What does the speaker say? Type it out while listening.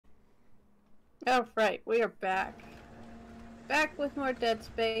Oh, right, we are back. Back with more Dead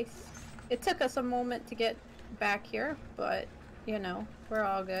Space. It took us a moment to get back here, but, you know, we're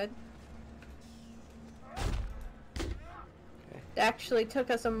all good. It actually took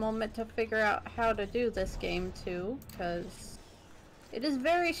us a moment to figure out how to do this game, too, because it is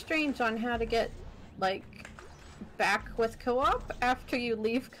very strange on how to get, like, back with co-op after you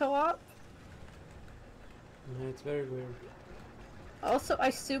leave co-op. Yeah, it's very weird. Also, I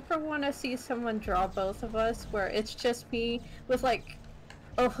super want to see someone draw both of us where it's just me with like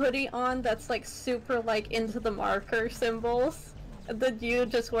a hoodie on that's like super like into the marker symbols, and then you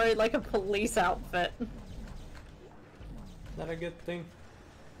just wearing like a police outfit. Is that a good thing?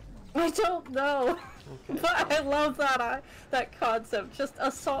 I don't know, Okay. but I love that concept. Just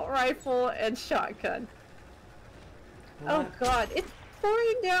assault rifle and shotgun. What? Oh god, it's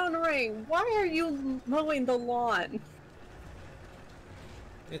pouring down rain. Why are you mowing the lawn?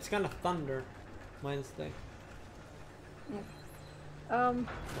 It's gonna thunder Wednesday. And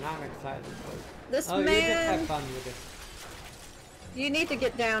I'm excited for it. this Oh, you just man. have fun with it. You need to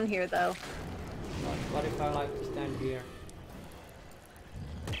get down here, though. What if I like to stand here?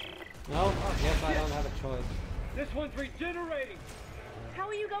 No? Yes, I don't have a choice. This one's regenerating! How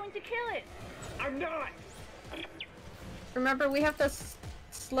are you going to kill it? I'm not! Remember, we have to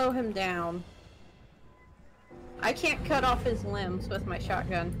slow him down. I can't cut off his limbs with my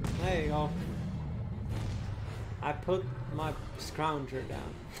shotgun. There you go. I put my scrounger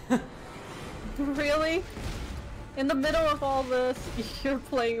down. Really? In the middle of all this, you're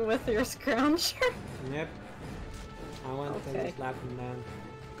playing with your scrounger? Yep. I went Okay. and slapped him down.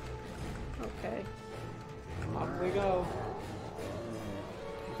 Okay. Up we go.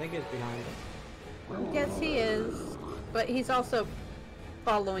 I think it's behind us. Yes, he is. But he's also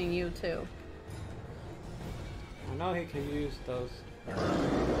following you, too. I know he can use those.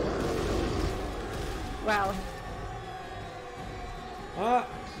 Wow. Oh!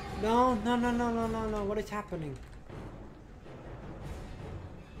 No, no, no, no, no, no, no. What is happening?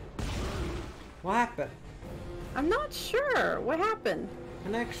 What happened? I'm not sure. What happened?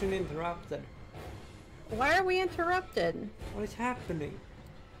 Connection interrupted. Why are we interrupted? What is happening?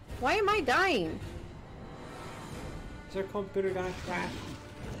 Why am I dying? Is our computer gonna crash?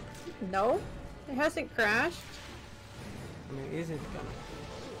 No, it hasn't crashed. I mean, is it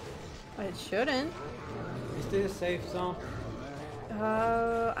gonna? It shouldn't. Is this a safe zone?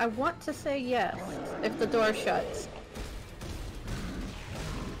 I want to say yes, if the door shuts.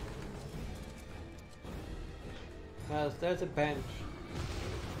 Well, there's a bench.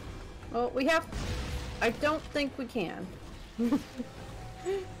 Well, we have... I don't think we can.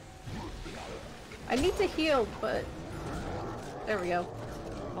 I need to heal, but... There we go.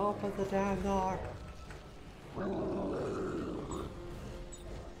 Open the damn door.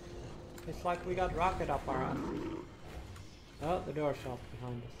 It's like we got rocket up our ass. Oh, the door shut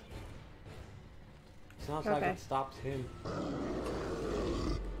behind us. Sounds like Okay. it stops him.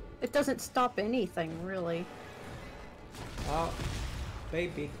 It doesn't stop anything, really. Oh,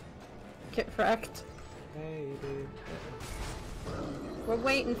 baby. Get wrecked. Baby. We're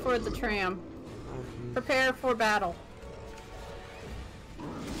waiting for the tram. Oh, geez. Prepare for battle.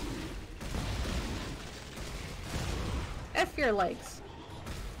 F your legs.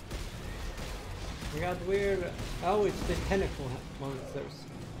 We got weird. Oh, it's the tentacle monsters.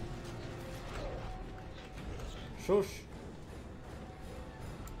 Shush.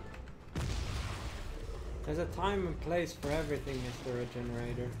 There's a time and place for everything, Mr.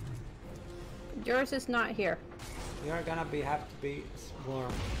 Regenerator. Yours is not here. You're gonna have to be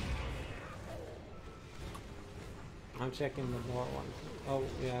swarmed. I'm checking the door one. Oh,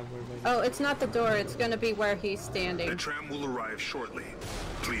 yeah, we're waiting. Oh, it's not the door, it's gonna be where he's standing. The tram will arrive shortly.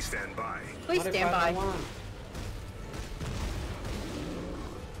 Please stand by. Please What if stand I by. don't want?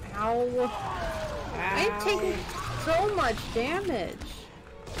 Ow. I'm Ow. taking so much damage.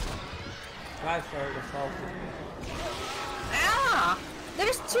 Guys are assaulting me. Ah!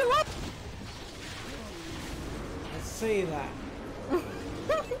 There's two up! Let's see that.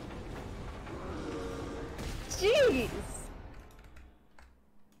 Jeez!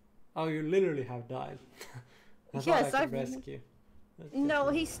 Oh, you literally have died. I thought Yes, I could I've- rescue. That's No,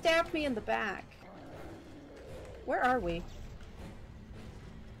 different. he stabbed me in the back. Where are we?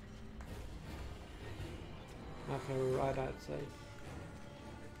 Okay, we're right outside.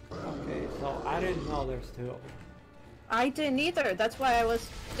 Okay, so I didn't know there's two of them. I didn't either. That's why I was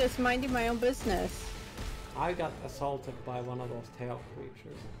just minding my own business. I got assaulted by one of those tail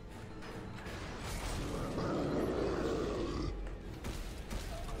creatures.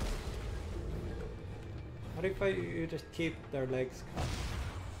 What if you just keep their legs cut?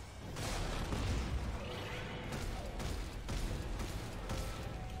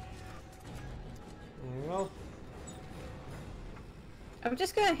 I'm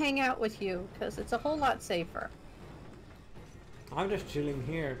just gonna hang out with you because it's a whole lot safer. I'm just chilling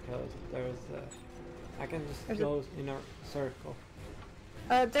here because there's I can just go in a circle.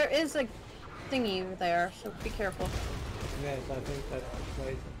 There is a thingy there, so be careful. Yes, I think that's the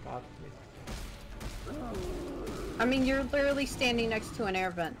place that got me. I mean, you're literally standing next to an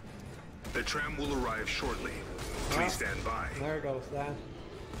air vent. The tram will arrive shortly. Please stand by. There goes that.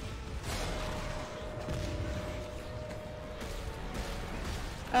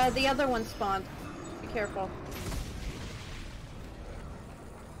 The other one spawned. Be careful.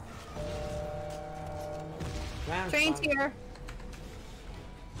 Train's here.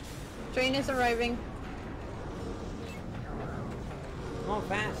 Train is arriving. Oh,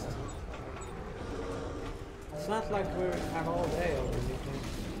 fast. It's not like we have all day or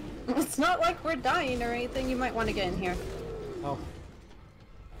anything. It's not like we're dying or anything. You might want to get in here. Oh.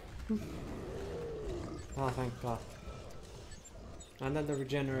 Oh, thank God. And then the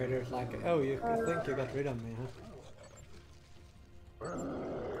regenerator's like, oh, you think you got rid of me, huh?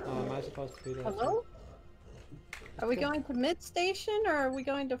 Oh, am I supposed to be there? Hello? Are we going to mid station or are we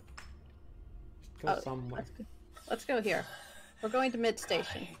going to... Go somewhere. Let's go here. We're going to mid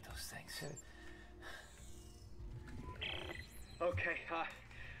station. I hate those things. Okay,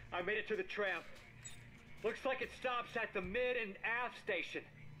 I made it to the tram. Looks like it stops at the mid and aft station.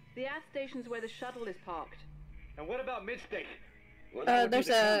 The aft station's where the shuttle is parked. And what about mid station? Well, that would be There's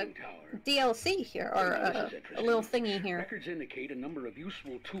the a conning tower. DLC here, or This is a interesting. little thingy here. Records indicate a number of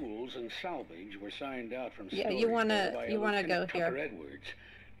useful tools and salvage were signed out from Yeah, storage you wanna by go Lieutenant here. Tucker Edwards.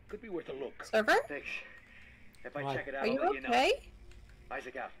 Could be worth a look. Server? Thanks. If I Why? check it out, Are you I'll let you know. okay?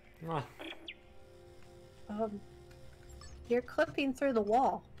 Isaac out. Ah, You're clipping through the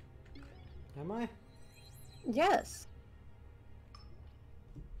wall. am I? Yes.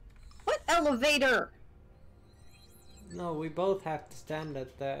 What elevator? No, we both have to stand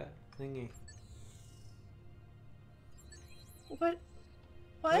at the thingy. What?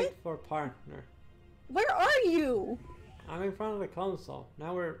 Wait for partner. Where are you? I'm in front of the console.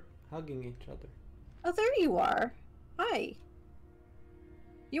 Now we're hugging each other. Oh, there you are. Hi.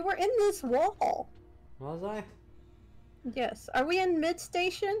 You were in this wall. Was I? Yes. Are we in mid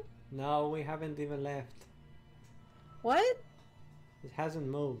station? No, we haven't even left. What? It hasn't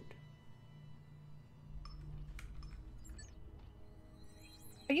moved.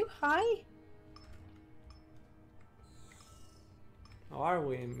 Are you high? Or are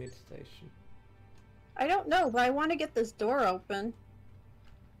we in mid station? I don't know, but I want to get this door open.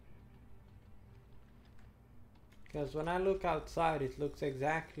 Because when I look outside, it looks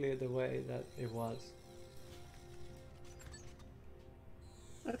exactly the way that it was.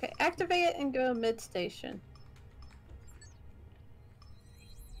 Okay, activate it and go mid station.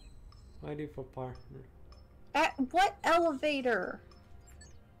 Waiting for partner. At what elevator?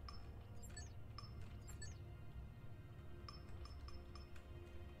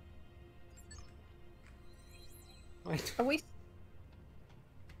 Wait, Are we?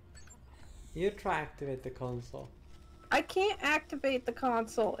 you try activate the console. I can't activate the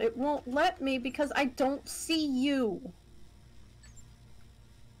console. It won't let me because I don't see you.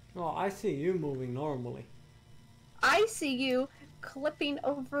 Oh, I see you moving normally. I see you clipping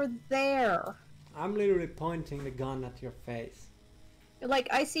over there. I'm literally pointing the gun at your face. Like,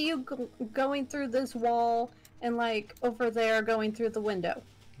 I see you going through this wall and, like, over there going through the window.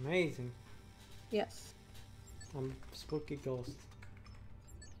 Amazing. Yes. I'm spooky ghost.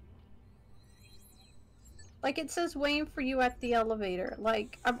 Like, it says waiting for you at the elevator.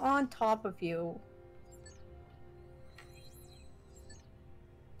 Like, I'm on top of you.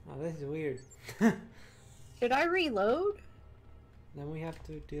 Oh, this is weird. Should I reload? Then we have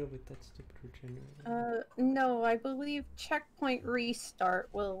to deal with that stupid regenerator. No, I believe checkpoint restart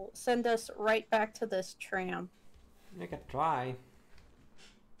will send us right back to this tram. I could try.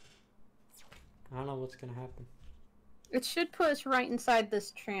 I don't know what's gonna happen. It should put us right inside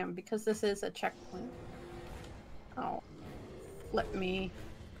this tram because this is a checkpoint. Oh, flip me.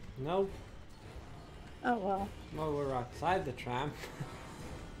 No. Oh well. Well, we're outside the tram.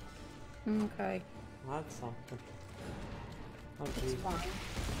 Okay. That's something. Oh It's jeez. fine.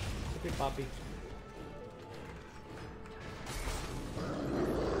 Look at Bobby.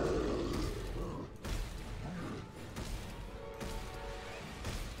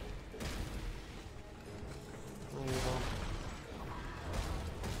 There you go.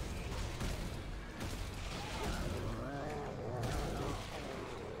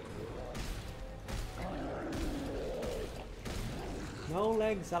 No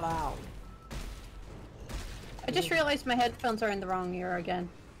legs allowed. I just realized my headphones are in the wrong ear again.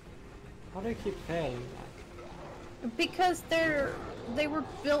 How do you keep failing that? Because they're they were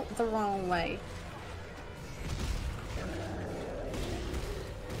built the wrong way.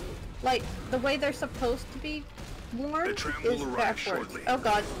 Like, the way they're supposed to be worn The tram is will arrive backwards. shortly. Oh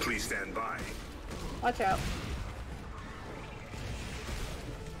god. Please stand by. Watch out.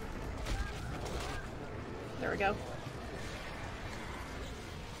 There we go.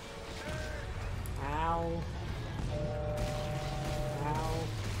 Ow. Ow.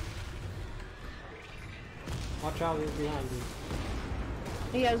 Watch out, he's behind you.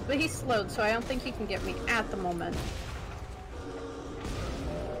 He has, but he's slowed, so I don't think he can get me at the moment.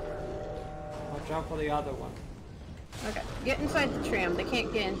 Watch out for the other one. Okay, get inside the tram. They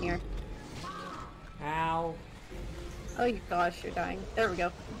can't get in here. Ow. Oh you gosh, you're dying. There we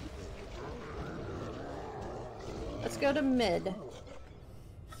go. Let's go to mid. There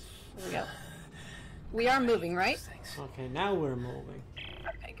we go. We are moving, right? Okay, now we're moving.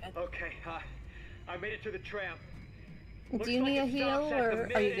 Okay, good. Okay, I made it to the tram. Do you need a heal, or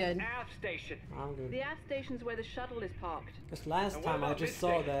are you good? Station. I'm good. The aft station's where the shuttle is parked. Because last And what time I about just this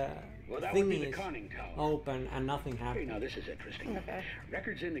saw thing? the Well, that would be the thingy conning tower. open and nothing Hey, happened. now this is interesting. Okay.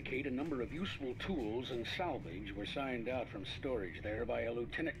 Records indicate a number of useful tools and salvage were signed out from storage there by a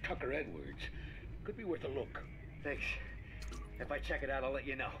Lieutenant Tucker Edwards. Could be worth a look. Thanks. If I check it out, I'll let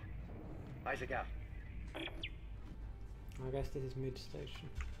you know. Isaac out. I guess this is mid station.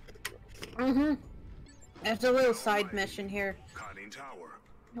 Mm-hmm. There's a little side mission here. Conning tower.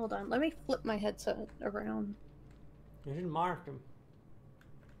 Hold on, let me flip my headset around. You should mark them.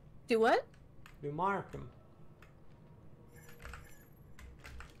 Do what? You mark them.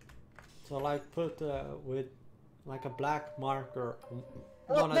 So like put with like a black marker on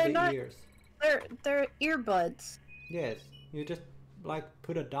Well, one of they're the not- ears. They're earbuds. Yes, you just like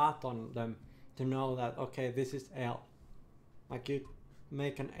put a dot on them to know that okay, this is L. Like you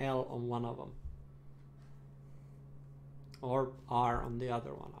make an L on one of them. Or R on the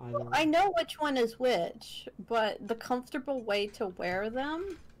other one. Either I know which one is which, but the comfortable way to wear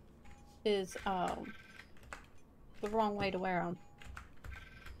them is the wrong way to wear them.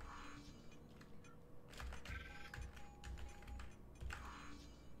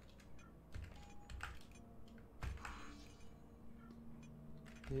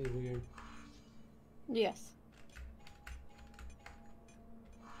 This is weird. Yes.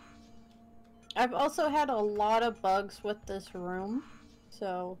 I've also had a lot of bugs with this room,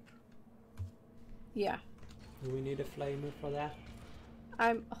 so yeah. Do we need a flamer for that?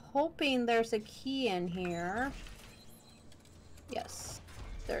 I'm hoping there's a key in here. Yes,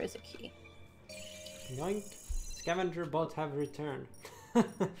 there is a key. Yoink! Scavenger bots have returned.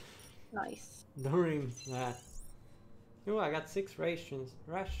 Nice. During that. Oh, I got 6 ration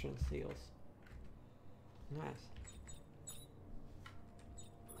seals. Nice.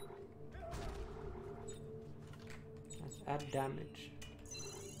 Let's add damage.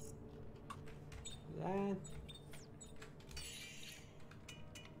 That.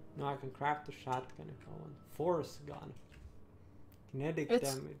 No, I can craft a shotgun if I want. Force gun. Kinetic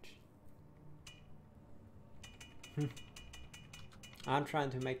damage. I'm trying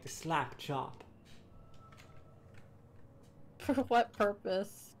to make the slap chop. For what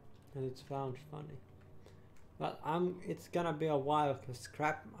purpose? And it sounds funny. But it's gonna be a while because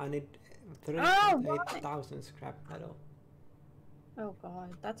scrap, I need 3,800 scrap metal. Oh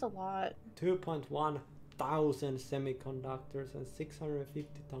god, that's a lot. 2.1 thousand semiconductors and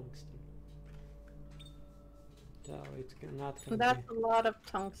 650 tungsten. So it's not gonna That's a lot of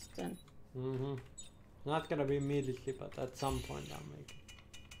tungsten. be... Not gonna be immediately, but at some point I'll make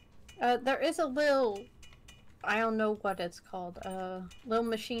it. There is a little, I don't know what it's called, little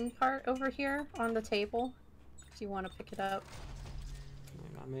machine part over here on the table. Do you want to pick it up?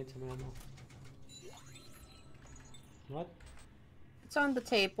 I made some ammo. What? It's on the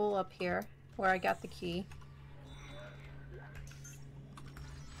table up here, where I got the key.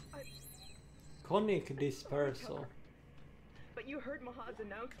 Conic dispersal. But you heard Mahad's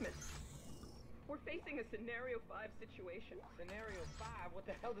announcement. We're facing a Scenario 5 situation. Scenario 5? What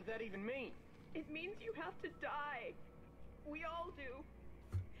the hell does that even mean? It means you have to die. We all do.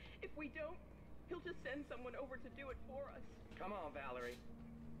 If we don't, he'll just send someone over to do it for us. Come on, Valerie.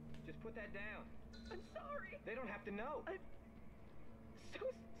 Just put that down. I'm sorry. They don't have to know. I'm so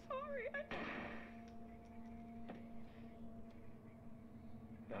sorry.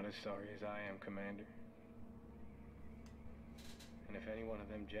 Not as sorry as I am, Commander. And if any one of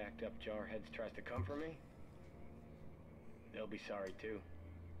them jacked up jarheads tries to come for me, they'll be sorry too.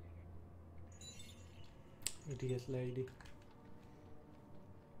 Idiot lady.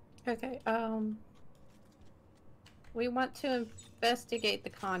 Okay, we want to investigate the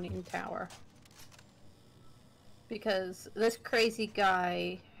conning tower. Because this crazy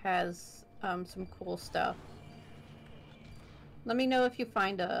guy has some cool stuff. Let me know if you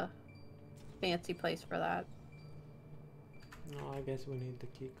find a fancy place for that. No, I guess we need the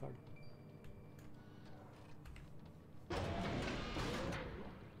key card.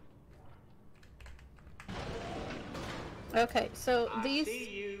 Okay, so I these... see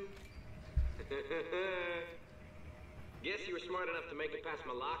you. Guess you were smart enough to make it past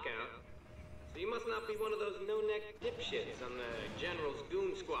my lockout. So you must not be one of those no-neck dipshits on the General's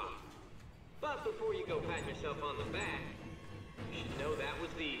goon squad. But before you go patting yourself on the back, you should know that was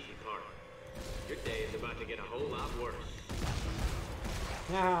the easy part. Your day is about to get a whole lot worse.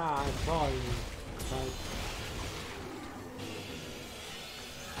 Ah, I saw you. Right.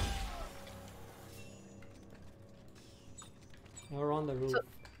 We're on the roof.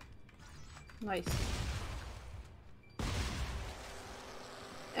 Nice.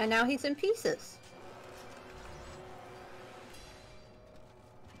 And now he's in pieces.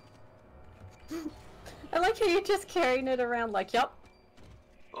 I like how you're just carrying it around like, yup.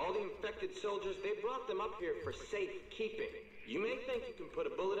 All the infected soldiers, they brought them up here for safekeeping. You may think you can put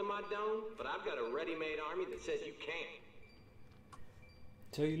a bullet in my dome, but I've got a ready-made army that says you can't.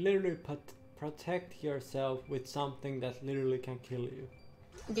 So you literally protect yourself with something that literally can kill you.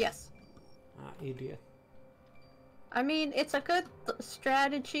 Yes. Ah, idiot. I mean, it's a good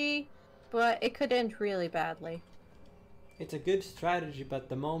strategy, but it could end really badly. It's a good strategy, but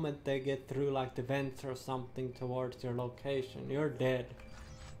the moment they get through like the vents or something towards your location, you're dead.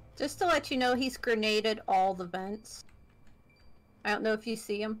 Just to let you know, he's grenaded all the vents. I don't know if you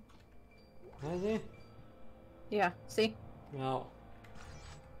see him. Has he? Yeah, see? No.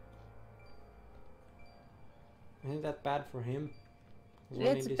 Isn't that bad for him? 'Cause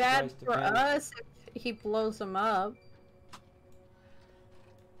when he It's bad destroys the for vent- us if he blows them up.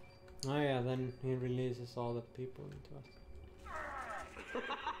 Oh yeah, then he releases all the people into us.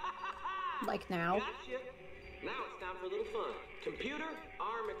 Like now. Gotcha. Now it's time for a little fun. Computer,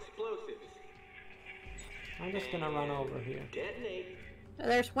 arm explosives. I'm just gonna run over here. Detonate.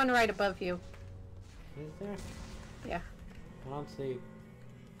 There's one right above you. Is there? Yeah. I don't see it.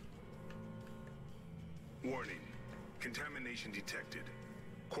 Warning. Contamination detected.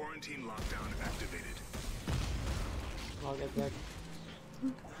 Quarantine lockdown activated. I'll get back.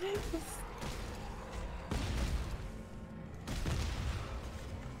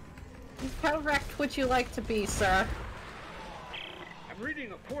 How wrecked would you like to be, sir? I'm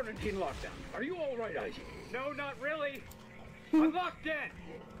reading a quarantine lockdown. Are you all right, Isaac? No, not really. I'm locked in.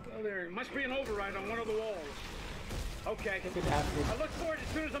 Well, there must be an override on one of the walls. Okay. Good after. I look for it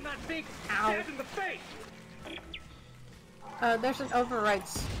as soon as I'm not being Ow. stabbed in the face. There's an override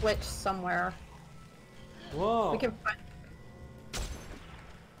switch somewhere. Whoa! We can find...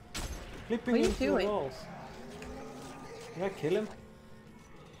 Flipping What are you into the doing? walls. Did I kill him?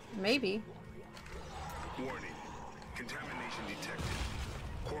 Maybe. Warning. Contamination detected.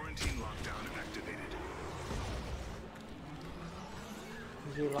 Quarantine lockdown activated.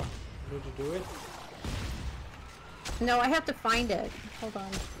 Did you do it? No, I have to find it. Hold on.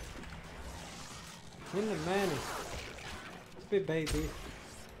 In the man. Big baby.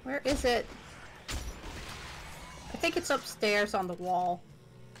 Where is it? I think it's upstairs on the wall.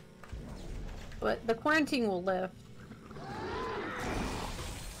 But the quarantine will lift.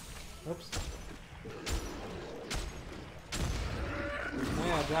 Oops. Oh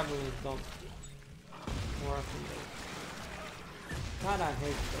yeah, javelins don't work in this. God, I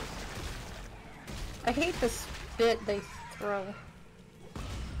hate this. I hate the spit they throw.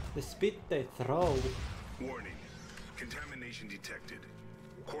 The spit they throw. Warning. Contamination detected.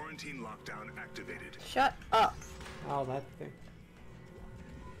 Quarantine lockdown activated. Shut up. Oh, that thing.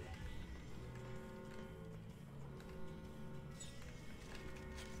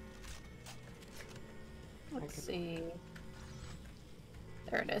 Let's see.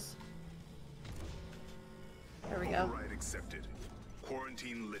 There it is. There we go. Override accepted.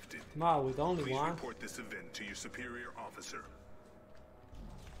 Quarantine lifted. Wow, with only Please one? report this event to your superior officer.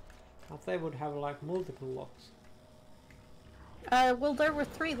 I thought they would have like multiple locks. Well, there were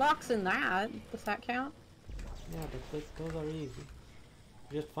 3 locks in that. Does that count? Yeah, but those are easy.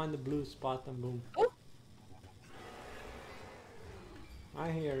 Just find the blue spot and boom. Oh.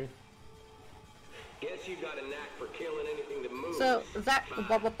 I hear it. Guess you got a knack for killing anything that moves. So that Fine.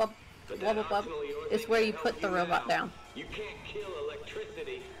 blah blah blah But blah that blah blah arsenal of yours is ain't where gonna you help put the you robot now. down. You can't kill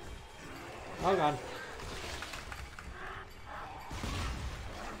electricity. Oh god.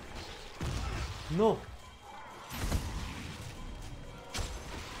 No.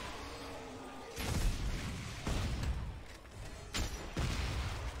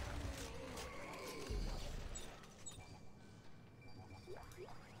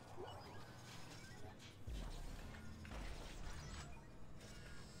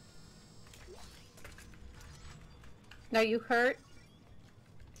 Now you hurt?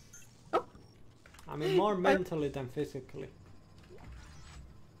 Oh! I mean, more mentally than physically.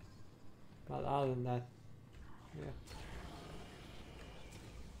 But other than that, yeah.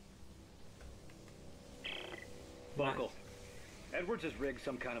 Buckle. Edwards has rigged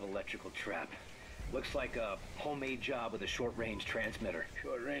some kind of electrical trap. Looks like a homemade job with a short-range transmitter.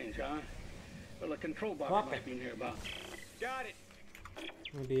 Short range, huh? Well, a control box might be nearby. Got it.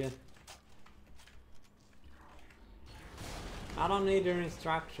 Maybe it. I don't need your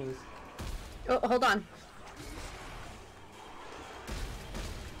instructions. Oh, hold on.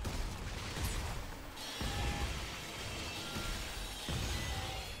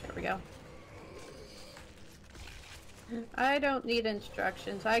 There we go. I don't need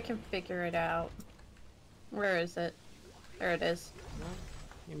instructions. I can figure it out. Where is it? There it is. No?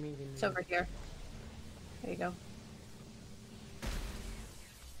 You mean It's over here. There you go.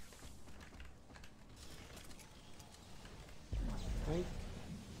 Right?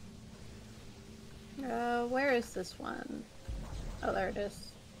 Where is this one? Oh, there it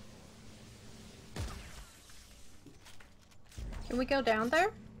is. Can we go down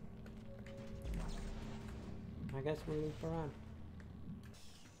there? I guess we'll loop around.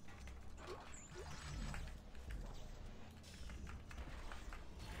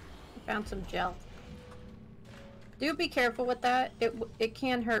 Found some gel. Do be careful with that. It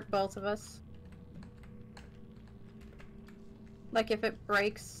can hurt both of us. Like if it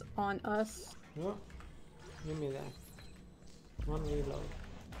breaks on us. Oh, give me that. One reload.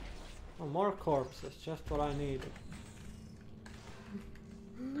 Oh, more corpses. Just what I needed.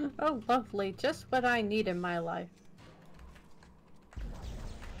 Oh, lovely. Just what I need in my life.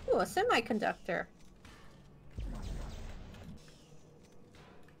 Ooh, a semiconductor.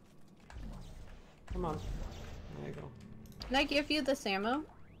 Come on. There you go. Can I give you this ammo?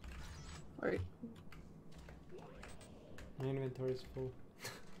 Or... My inventory is full.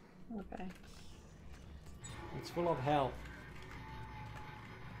 Okay. It's full of health.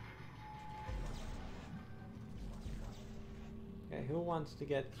 Okay, who wants to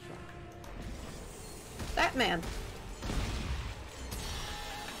get shot? That man.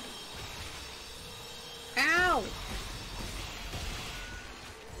 Ow!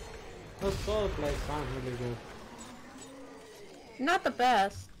 Those solar blades aren't really good. Not the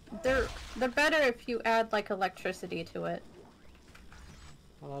best. They're better if you add like electricity to it.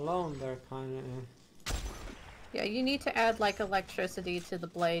 Well, alone they're kind of. Yeah, you need to add like electricity to the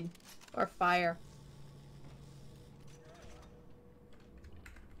blade or fire.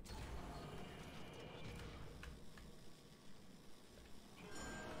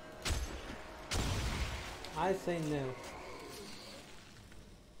 I say no.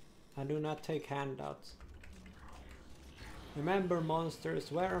 I do not take handouts. Remember,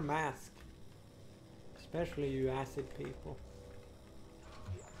 monsters, wear a mask. Especially you acid people.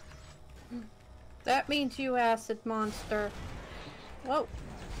 That means you acid monster. Whoa.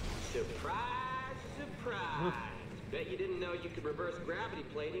 Surprise, surprise. Bet you didn't know you could reverse gravity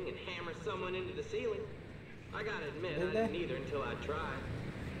plating and hammer someone into the ceiling. I gotta admit, I didn't either until I tried.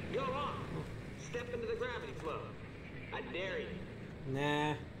 Go on. Step into the gravity flow. I dare you.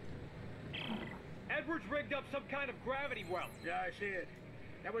 Nah. Edwards rigged up some kind of gravity well. Yeah, I see it.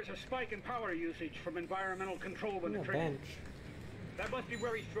 That was a spike in power usage from environmental control when the train... bench. That must be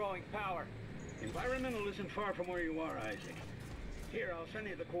where he's drawing power. Environmental isn't far from where you are, Isaac. Here, I'll send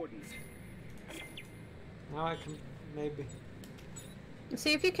you the coordinates. Now I can maybe.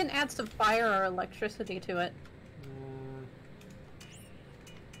 See if you can add some fire or electricity to it.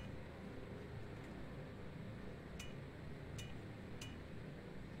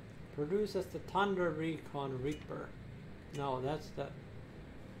 Produces the Thunder Recon Reaper. No, that's the.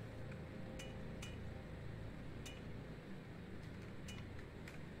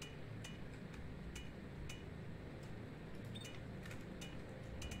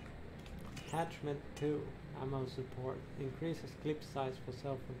 Attachment 2. Ammo support. Increases clip size for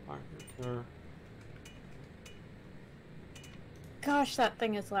self-compartment. Sure. Gosh, that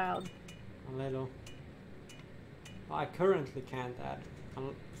thing is loud. A little. I currently can't add.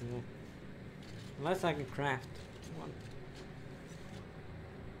 Yeah. Unless I can craft one.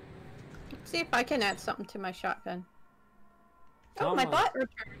 See if I can add something to my shotgun. Oh, Someone, my bot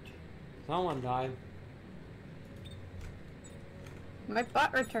returned. Someone died. My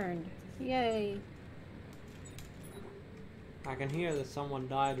bot returned. Yay. I can hear that someone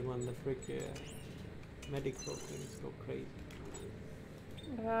died when the freaking medical things go crazy.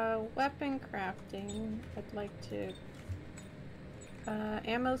 Weapon crafting. I'd like to.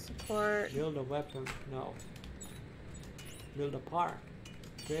 Ammo support. Build a weapon. No. Build a park.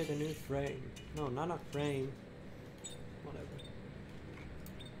 Create a new frame. No, not a frame. whatever.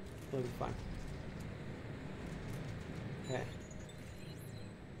 It'll be fine. Okay.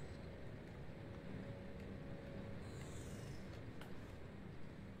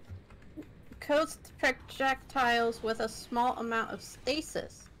 Coats projectiles with a small amount of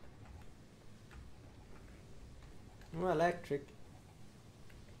stasis. Well, electric.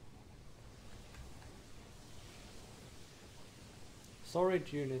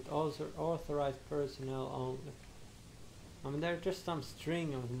 Storage unit, also authorized personnel only. I mean, they're just some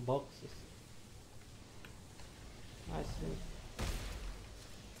string of boxes. I see.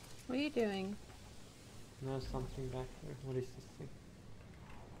 What are you doing? There's something back there. What is this thing?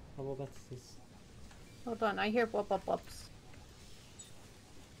 Oh, well, that's this. Hold on, I hear blub blub blubs.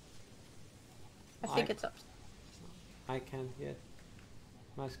 I think it's up. I can't get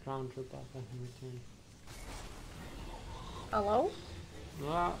my scrounger back in return. Hello?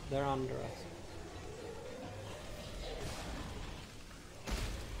 Well, they're under us.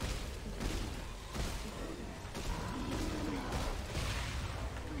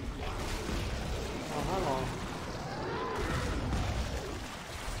 Oh, hello.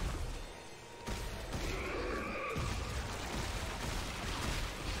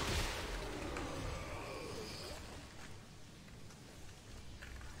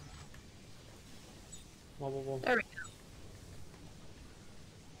 Whoa, whoa, whoa. There we go.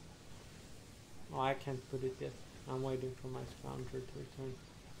 Oh, I can't put it yet. I'm waiting for my scrounger to return.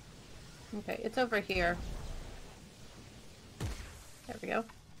 Okay, it's over here. There we go.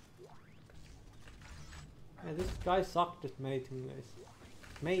 Yeah, this guy sucked at mating this.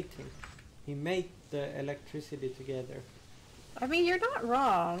 Mating. He made the electricity together. I mean, you're not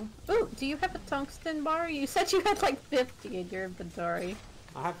wrong. Ooh, do you have a tungsten bar? You said you had like 50 in your inventory.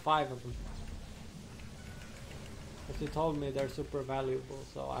 I have 5 of them. But you told me they're super valuable,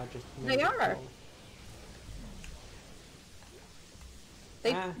 so I just made They it are. all.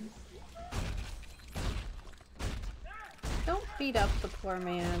 They Ah, don't beat up the poor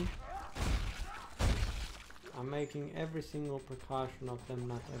man. I'm making every single precaution of them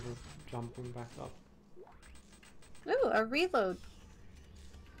not ever jumping back up. Ooh, a reload.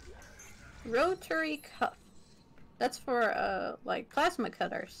 Rotary cuff. That's for like plasma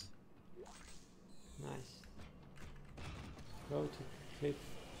cutters. Nice. Go to cliff.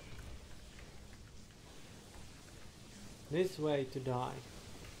 This way to die.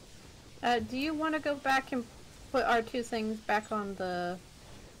 Do you want to go back and put our 2 things back on the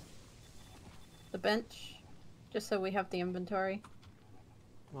bench? Just so we have the inventory?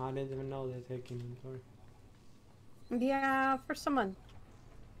 Well, I didn't even know they take inventory. Yeah, for some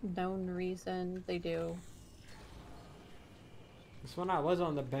unknown reason, they do. Because when I was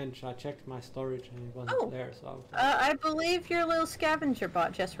on the bench, I checked my storage and it wasn't Oh. there, so I was like, I believe your little scavenger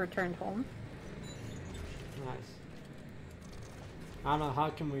bot just returned home. nice. I don't know how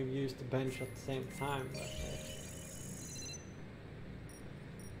can we use the bench at the same time, but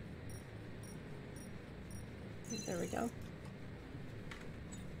There we go.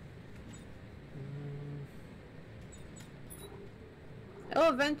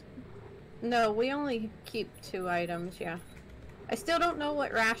 Oh, no, we only keep 2 items, yeah. I still don't know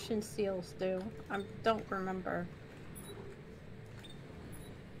what ration seals do. I don't remember.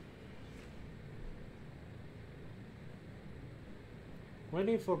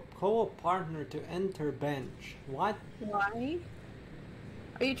 waiting for co-op partner to enter bench. What? Why?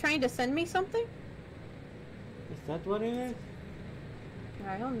 Are you trying to send me something? Is that what it is?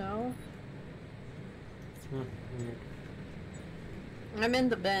 I don't know. Huh, weird. I'm in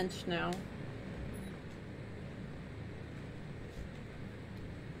the bench now.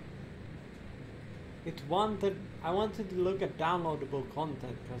 I wanted to look at downloadable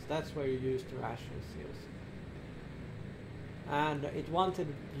content because that's where you use the ration seals. And it wanted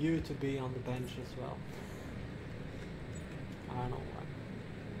you to be on the bench as well. I don't know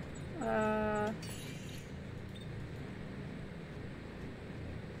why.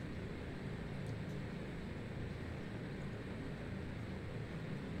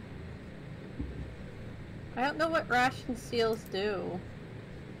 I don't know what ration seals do.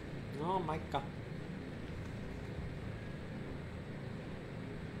 Oh my god.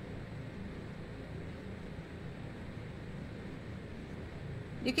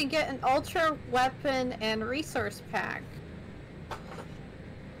 You can get an ultra weapon and resource pack.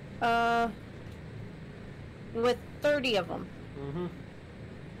 With 30 of them. Mm-hmm.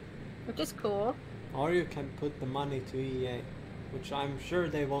 Which is cool. Or you can put the money to EA, which I'm sure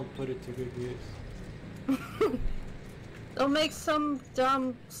they won't put it to good use. They'll make some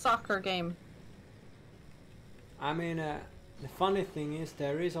dumb soccer game. I mean, the funny thing is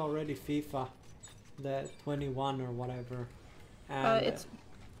there is already FIFA the 21 or whatever, and it's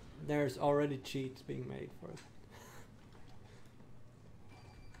there's already cheats being made for it.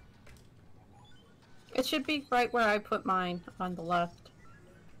 It should be right where I put mine, on the left.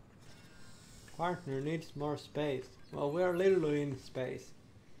 Partner needs more space. Well, we're literally in space.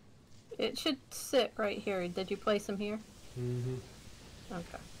 It should sit right here. Did you place him here? Mm-hmm.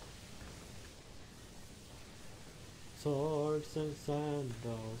 Okay. Swords and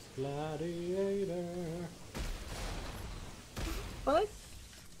sandals, gladiator. What?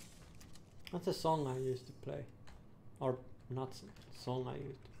 That's a song I used to play. Or not song I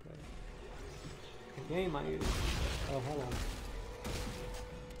used to play. A game I used to play. Oh, hold on.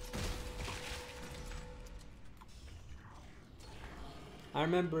 I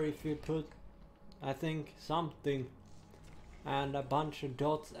remember if you put, I think, something and a bunch of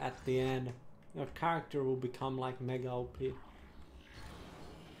dots at the end, your character will become like mega OP.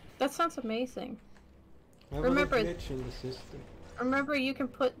 That sounds amazing. Remember a glitch in the system. Remember, you can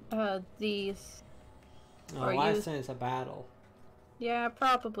put these. Oh, or I use... sense a battle. Yeah,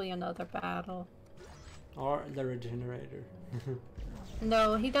 probably another battle. Or the regenerator.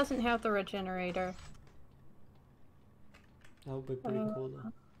 No, he doesn't have the regenerator. That would be pretty cool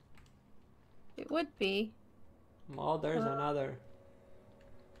though. It would be. Oh, there's another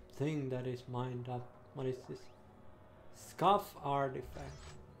thing that is mined up. What is this? Scuff artifact.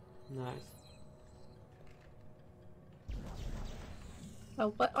 Nice.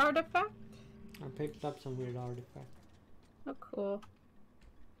 Oh, what artifact? I picked up some weird artifact. Oh, cool.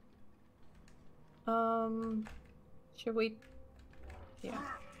 Should we? Yeah.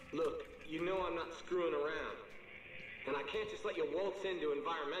 Look, you know I'm not screwing around. And I can't just let you waltz into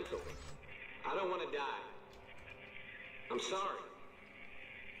environmental. I don't want to die. I'm sorry.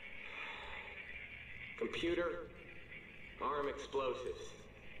 Computer, arm explosives.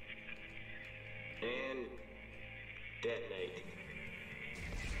 And detonate.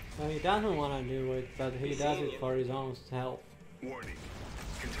 Well, he doesn't want to do it, but he does it for his own self. Warning.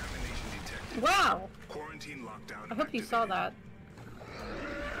 Contamination detected. Wow! Quarantine lockdown I hope you saw that.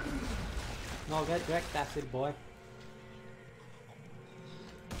 No, get wrecked, acid boy.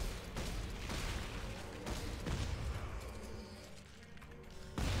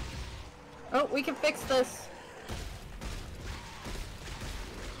 Oh, we can fix this.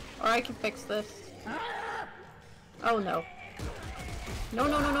 Or I can fix this. Oh no. No,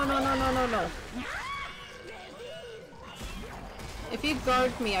 no, no, no, no, no, no, no, no. If you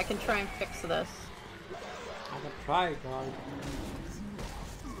guard me, I can try and fix this. I can try, guard.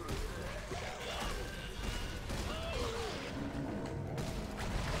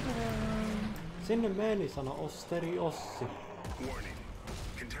 Sinne meni, sano Osteri Ossi. Warning.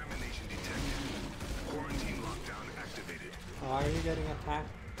 Contamination detected. Quarantine lockdown activated. Oh, are you getting attacked?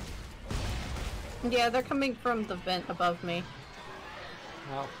 Yeah, they're coming from the vent above me.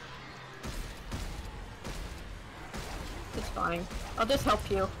 Oh. It's fine. I'll just help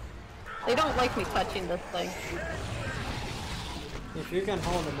you. They don't like me touching this thing. If you can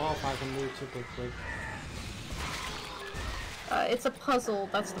hold them off, I can do it super quick. It's a puzzle,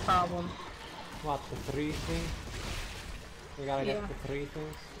 that's the problem. What, the 3 thing? We gotta get the 3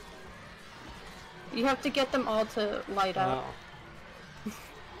 things? You have to get them all to light up. Oh.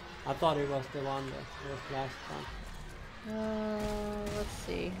 I thought it was the one that was last time. Let's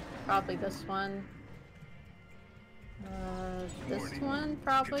see. Probably this one. This one,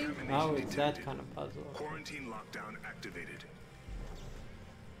 probably? Oh, it's that kind of puzzle. Quarantine lockdown activated.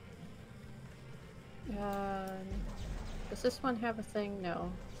 Does this one have a thing?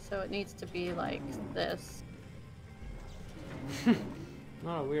 No. So it needs to be like this.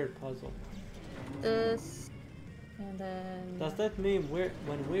 Not a weird puzzle. This, and then... Does that mean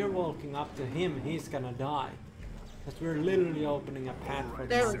when we're walking up to him, he's gonna die? Because we're literally opening a path for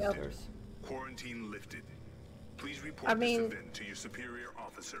the monsters. Quarantine lifted. Please report this event to your superior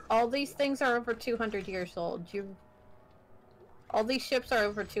officer. All these things are over 200 years old. All these ships are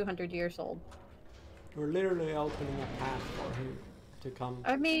over 200 years old. We're literally opening a path for him to come.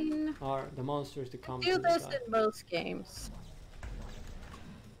 I mean... Or the monsters to come do to this the in most games.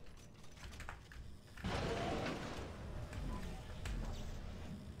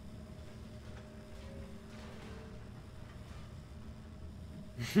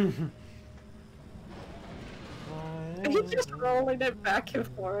 He's just rolling it back and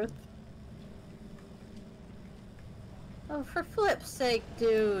forth. Oh, for flip's sake,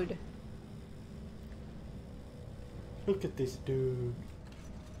 dude. Look at this dude.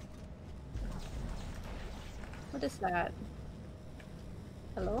 What is that?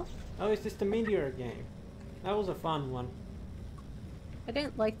 Hello? Oh, is this the meteor game? That was a fun one. I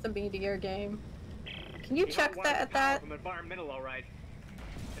didn't like the meteor game. Can you check that? From environmental, all right.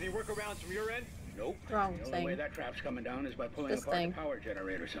 Any workarounds from your end? Nope. Wrong The thing. only way that trap's coming down is by pulling This apart thing. the power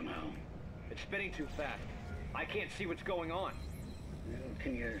generator somehow. It's spinning too fast. I can't see what's going on. Well,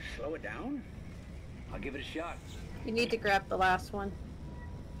 can you slow it down? I'll give it a shot. You need to grab the last one.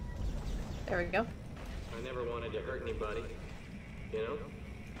 There we go. I never wanted to hurt anybody. You know?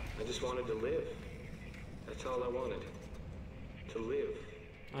 I just wanted to live. That's all I wanted. To live.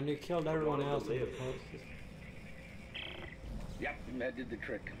 And you killed everyone else in the process. Yep, that did the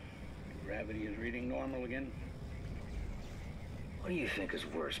trick. Gravity is reading normal again. What do you think is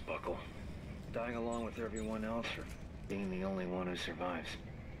worse, Buckle? Dying along with everyone else, or being the only one who survives?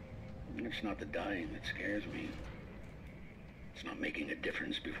 It's not the dying that scares me. It's not making a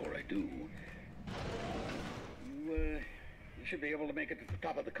difference before I do. You should be able to make it to the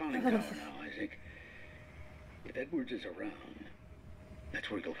top of the conning tower now, Isaac. If Edwards is around, that's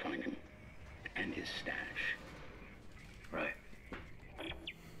where you'll find him. And his stash. Right.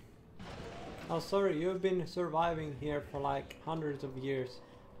 Oh, sorry, you've been surviving here for like hundreds of years.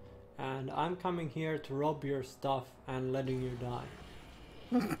 And I'm coming here to rob your stuff and letting you die.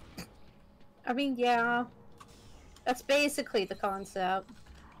 I mean, yeah. That's basically the concept.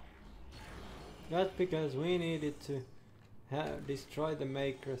 Just because we needed to destroy the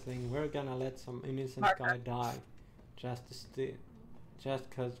maker thing, we're gonna let some innocent guy die. Just to steal. Just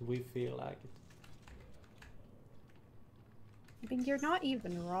because we feel like it. I mean, you're not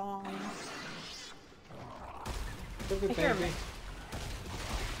even wrong. Look at I hear baby. him.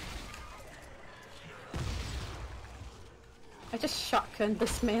 I just shotgunned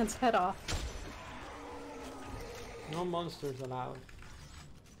this man's head off. No monsters allowed.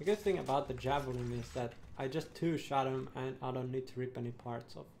 The good thing about the javelin is that I just two-shot him and I don't need to rip any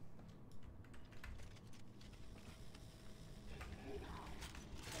parts off.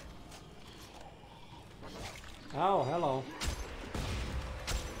 Oh, hello.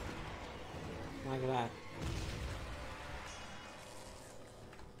 Like that.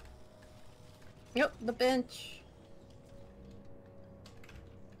 Yep, the bench.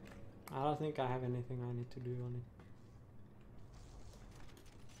 I don't think I have anything I need to do on it.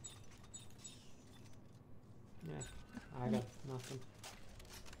 Yeah, I got nothing.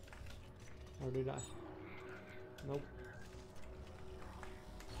 Or did I? Nope.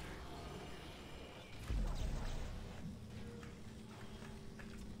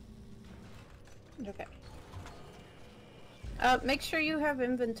 Okay. Make sure you have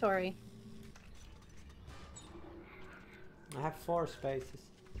inventory. I have 4 spaces.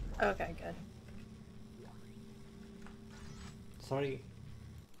 Okay, good. Sorry.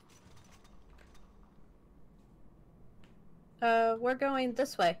 We're going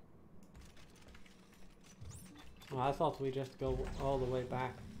this way. Oh, I thought we just go all the way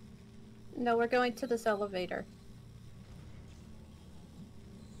back. No, we're going to this elevator.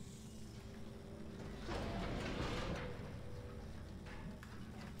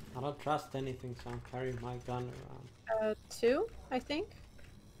 I don't trust anything, so I'm carrying my gun around. 2, I think.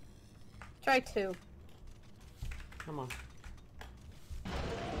 Try 2. Come on.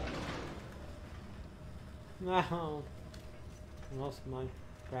 No. I lost my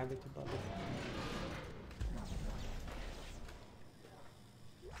gravity bubble.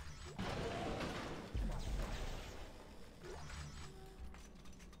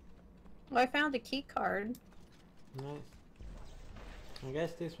 Well, I found a key card. Nice. I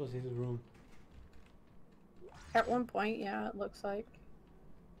guess this was his room. At one point, yeah, it looks like.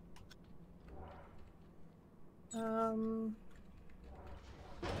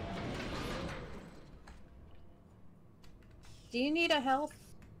 Do you need a health?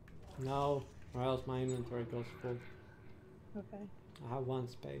 No, or else my inventory goes full. Okay. I have 1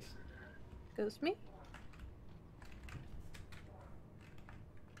 space. Goes me.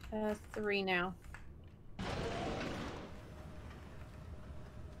 3 now.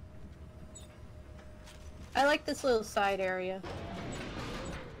 I like this little side area.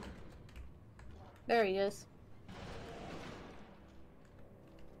 There he is.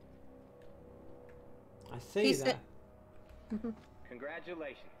 I see He's that.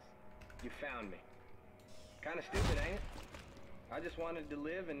 Congratulations. You found me. Kinda stupid, ain't it? I just wanted to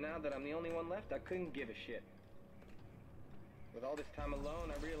live, and now that I'm the only one left, I couldn't give a shit. With all this time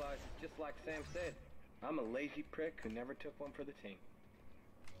alone, I realized it's just like Sam said. I'm a lazy prick who never took one for the team.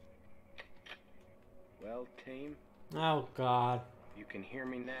 Well, team, Oh god. you can hear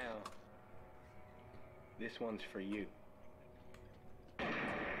me now. This one's for you.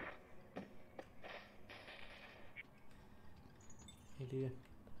 Idiot.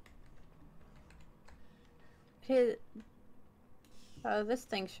 This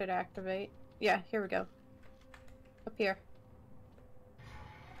thing should activate. Yeah, here we go. Up here.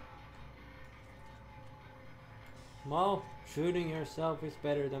 Well, shooting yourself is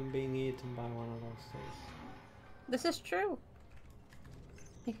better than being eaten by one of those things. This is true.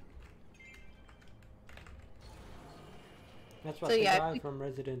 That's what So, the yeah, guy from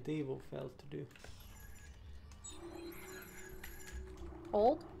Resident Evil failed to do.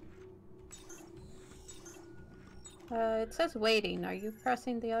 Hold. It says waiting. Are you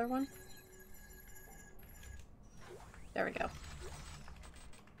pressing the other one? There we go.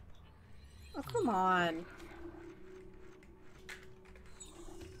 Oh, come on.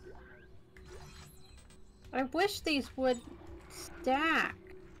 I wish these would stack.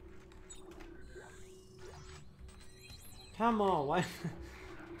 Come on, why?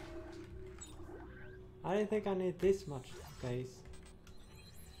 I didn't think I need this much space.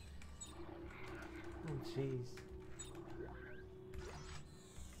 Oh, jeez.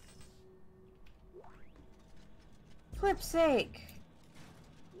 Flip's sake.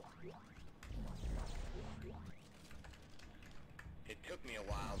 It took me a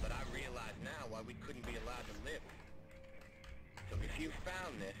while, but I realize now why we couldn't be allowed to live. So if you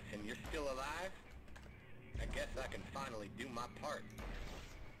found this and you're still alive, I guess I can finally do my part.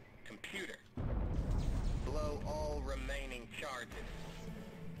 Computer, blow all remaining charges.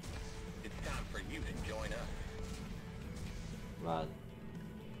 It's time for you to join us. But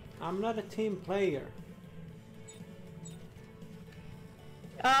I'm not a team player.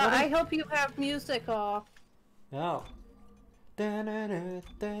 I hope you have music off. Oh.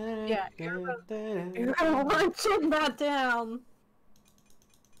 Yeah, you're launching that down.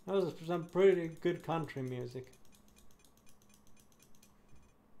 That was some pretty good country music.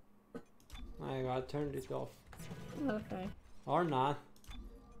 I turned it off. Okay. Or not.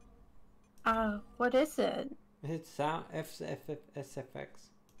 What is it? It's sound SFX.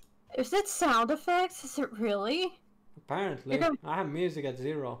 Is it sound effects? Is it really? Apparently. I have music at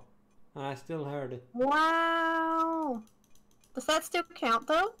 0. And I still heard it. Wow. Does that still count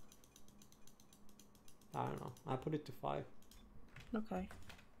though? I don't know. I put it to 5. Okay.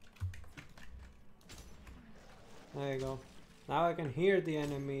 There you go. Now I can hear the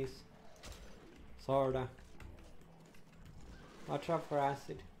enemies. Sorta. Watch out for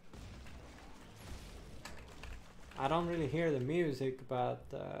acid. I don't really hear the music, but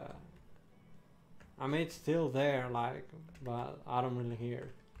I mean it's still there, like, but I don't really hear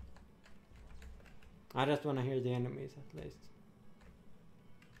it. I just want to hear the enemies at least.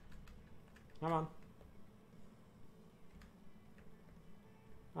 Come on.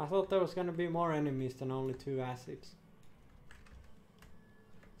 I thought there was gonna be more enemies than only 2 acids.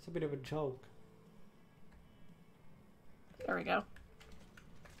 It's a bit of a joke. There we go.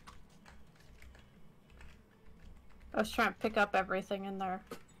 I was trying to pick up everything in there.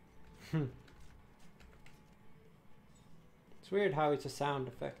 It's weird how it's a sound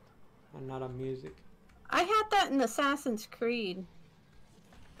effect and not a music. I had that in Assassin's Creed.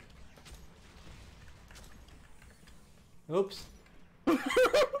 Oops.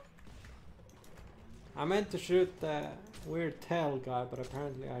 I meant to shoot the weird tail guy, but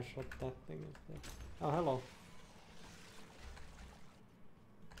apparently I shot that thing instead. Oh, hello.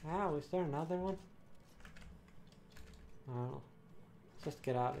 Ow, is there another one? I don't know. Let's just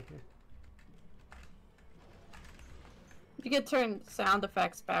get out of here. You can turn sound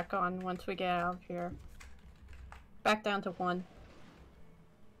effects back on once we get out of here. Back down to 1.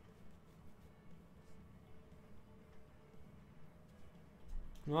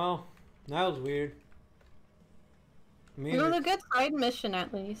 Well, that was weird. It was a good side mission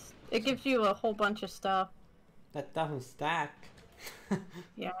at least. It gives you a whole bunch of stuff. That doesn't stack.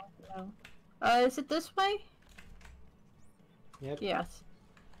 Yeah, I know. Is it this way? Yep. Yes.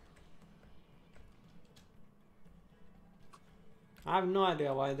 I have no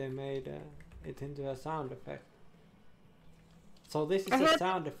idea why they made it into a sound effect. So this is a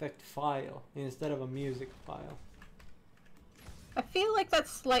sound effect file instead of a music file. I feel like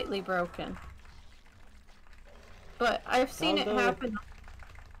that's slightly broken. But I've seen it happen.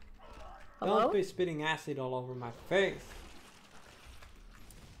 Hello? Don't be spitting acid all over my face.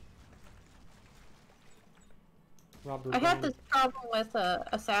 Rubber I band. had this problem with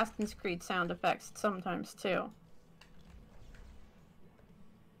Assassin's Creed sound effects sometimes too.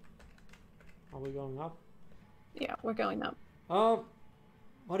 Are we going up? Yeah, we're going up. Oh,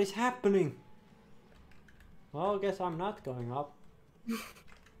 what is happening? Well, I guess I'm not going up.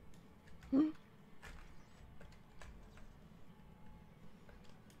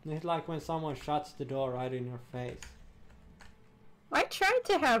 It's like when someone shuts the door right in your face. I tried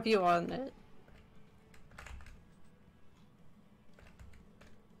to have you on it.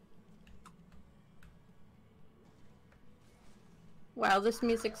 Wow, this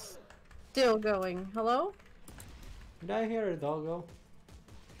music's still going. Hello? Did I hear a doggo?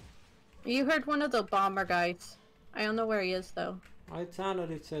 You heard one of the bomber guys. I don't know where he is though. It sounded,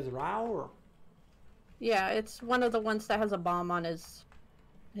 it says roar. Yeah, it's one of the ones that has a bomb on his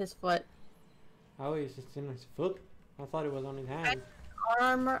foot. Oh, it's just in his foot? I thought it was on his hand.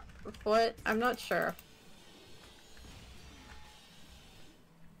 Arm, foot, I'm not sure.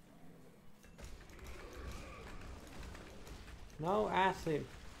 No acid.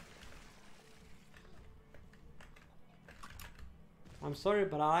 I'm sorry,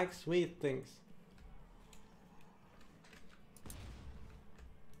 but I like sweet things.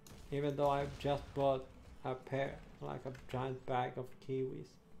 Even though I've just bought a pair, like a giant bag of kiwis.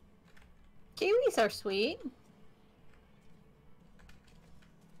 Kiwis are sweet.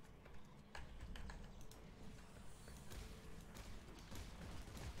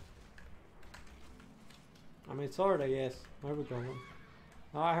 I mean, sorta, yes. Where we going?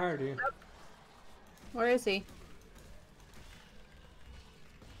 Oh, I heard you. Where is he?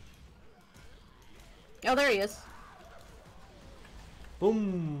 Oh, there he is.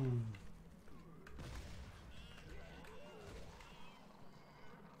 Boom!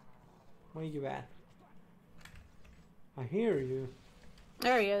 Where you at? I hear you.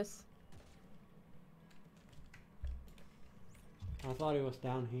 There he is. I thought he was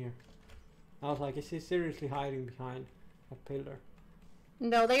down here. I was like, is he seriously hiding behind a pillar?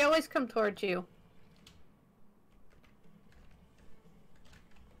 No, they always come towards you.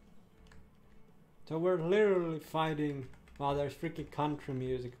 So we're literally fighting while there's freaking country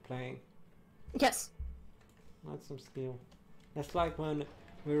music playing. Yes. That's some skill. That's like when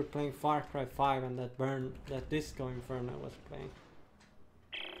we were playing Far Cry 5 and that Disco Inferno was playing.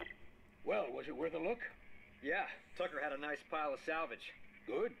 Well, was it worth a look? Yeah, Tucker had a nice pile of salvage.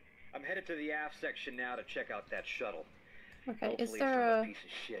 Good. I'm headed to the aft section now to check out that shuttle. Okay, Hopefully is there a... piece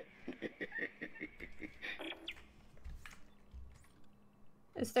of shit.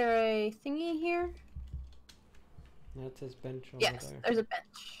 Is there a thingy here? That's his bench over Yes, there. there's a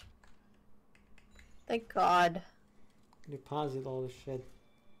bench. Thank God. Deposit all the shit.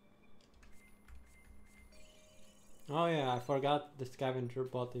 Oh yeah, I forgot the scavenger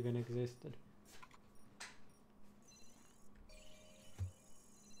bot even existed.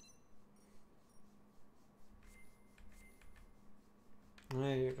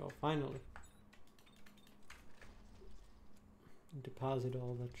 There you go, finally. Deposit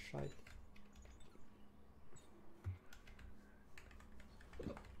all that shit.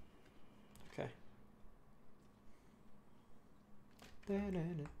 Okay.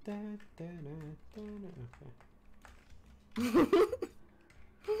 Okay.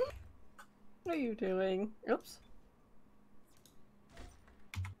 What are you doing? Oops.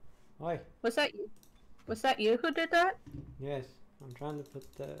 Oi. Was that you? Was that you who did that? Yes, I'm trying to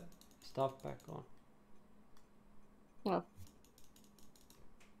put the stuff back on. Well.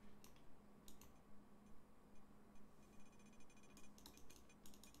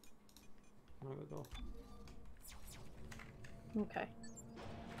 There we go. Okay.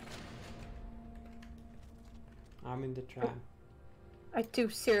 I'm in the tram. I do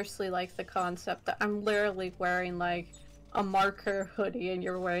seriously like the concept that I'm literally wearing like a marker hoodie and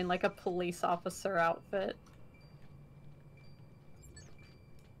you're wearing like a police officer outfit.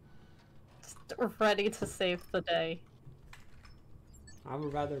 Just ready to save the day. I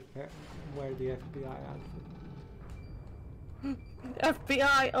would rather wear the FBI outfit.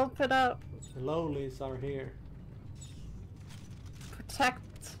 FBI, open up! The lowlies are here.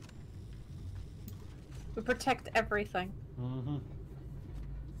 Protect. We protect everything. Mm-hmm.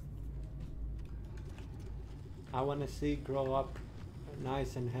 I want to see grow up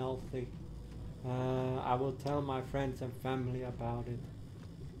nice and healthy. I will tell my friends and family about it.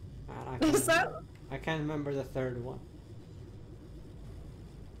 And I can't remember the third one.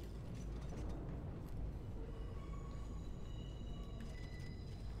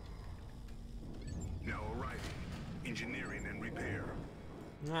 Now arriving. Engineering and repair.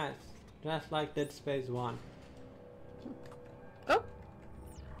 Nice. Just like Dead Space 1. Oh!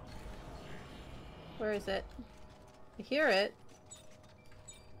 Where is it? I hear it.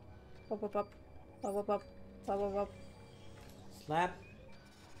 Up, up, up. Up, up, up. Up, up, up. Slap.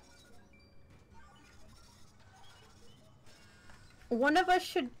 One of us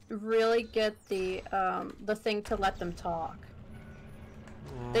should really get the thing to let them talk.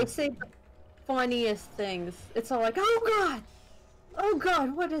 They say the funniest things. It's all like, oh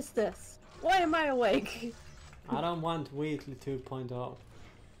god, what is this? Why am I awake? I don't want Wheatley 2.0.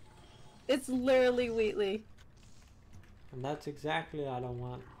 It's literally Wheatley. And that's exactly what I don't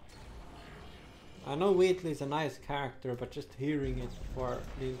want. I know Wheatley's a nice character, but just hearing it for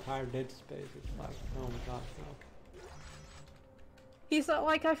the entire Dead Space, it's like, oh my god, no. He's all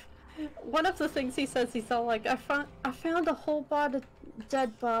like, one of the things he says, he's all like, I found a whole lot of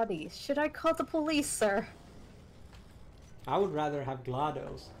dead bodies. Should I call the police, sir? I would rather have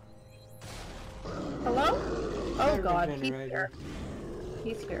GLaDOS. Hello? Oh They're god, he's regenerating. here.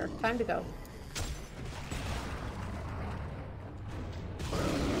 He's here. Time to go.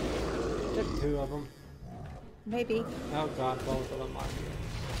 Just 2 of them. Maybe. Oh god, both of them are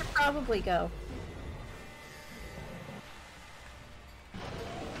here. Should probably go.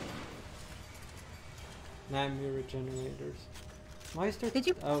 Nammy regenerators. Why is there? Did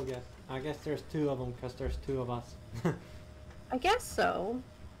you? Oh yes, I guess there's 2 of them because there's 2 of us. I guess so.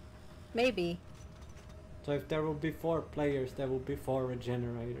 Maybe. So if there will be 4 players, there will be 4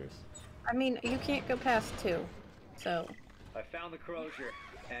 regenerators. I mean, you can't go past 2. So. I found the crozier,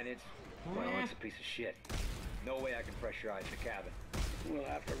 and it's, well, it's a piece of shit. No way I can pressurize the cabin. We'll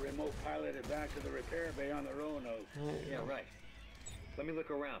have to remote pilot it back to the repair bay on the Roanoke. Yeah, right. Let me look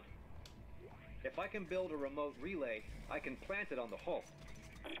around. If I can build a remote relay, I can plant it on the hull.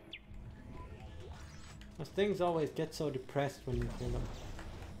 Those things always get so depressed when you kill them.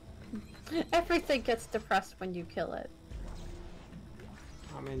 Everything gets depressed when you kill it.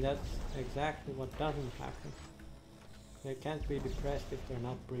 I mean, that's exactly what doesn't happen. They can't be depressed if they're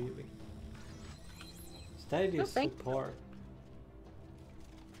not breathing. Steady support.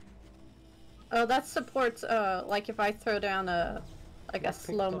 Oh, that supports, like if I throw down a, like a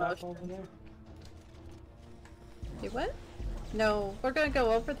slow motion. Over there? You what? No, we're gonna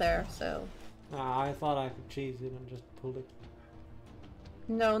go over there, so. Nah, I thought I could cheese it and just pull it.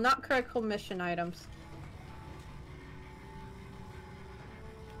 No, not critical mission items.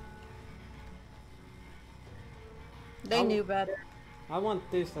 They knew better. I want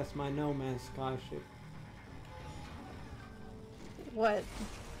this as my No Man's Sky ship. What?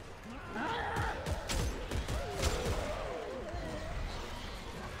 Oh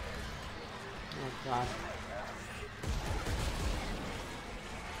god.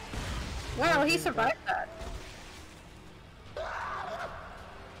 Wow, he survived that.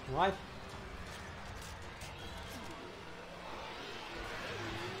 What?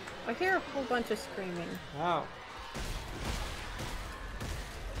 I hear a whole bunch of screaming. Oh.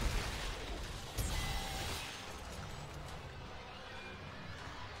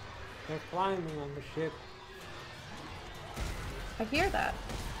 They're climbing on the ship. I hear that.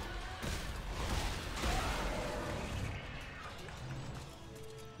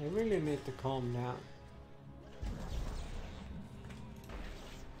 They really need to calm down.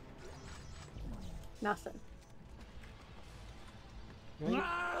 Nothing. Really?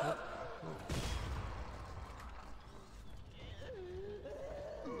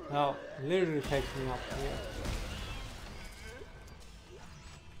 Oh, literally takes me up here.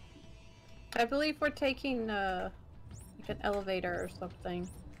 I believe we're taking like an elevator or something.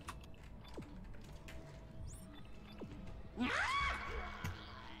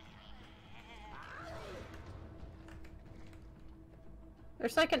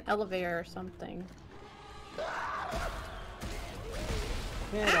 There's like an elevator or something.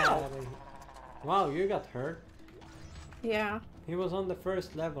 Get out of here. Wow, you got hurt. Yeah. He was on the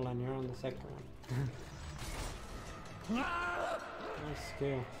first level and you're on the second one. Nice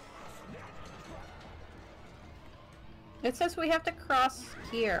skill. It says we have to cross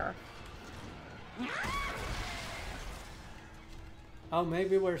here. Oh,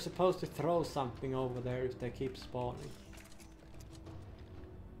 maybe we're supposed to throw something over there if they keep spawning.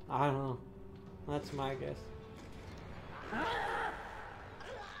 I don't know. That's my guess.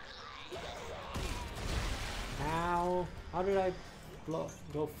 How? How did I go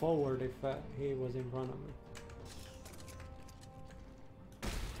forward if he was in front of me?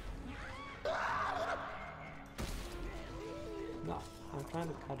 No, I'm trying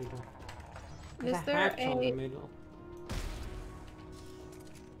to cut it off. There's Is a there hatch on the a... middle.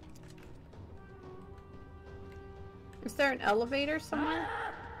 Is there an elevator somewhere?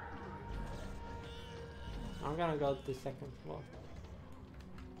 I'm gonna go to the second floor.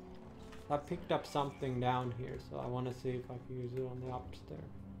 I picked up something down here, so I want to see if I can use it on the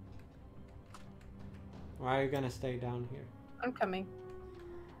upstairs. Or are you gonna stay down here? I'm coming.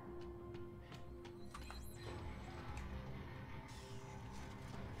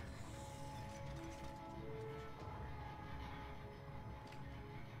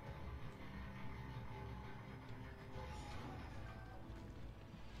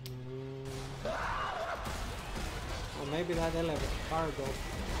 Or maybe that elevator, cargo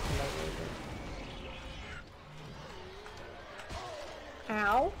elevator.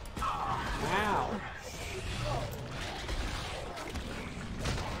 Ow. Ow!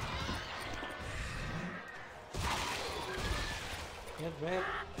 Get back.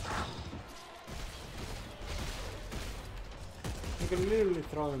 You can literally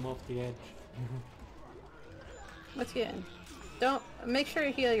throw him off the edge. What's good? Don't make sure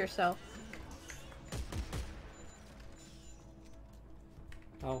you heal yourself.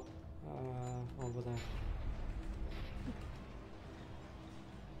 Oh, over there.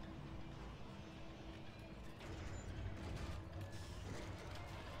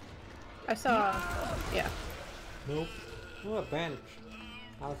 I saw. Yeah. Nope. Oh, a bench.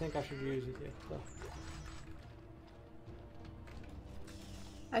 I don't think I should use it yet, though.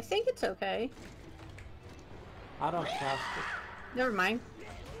 I think it's okay. I don't trust it. Never mind.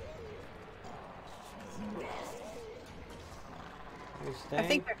 Are you staying? I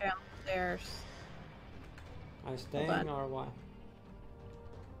think they're downstairs. Are you staying or what?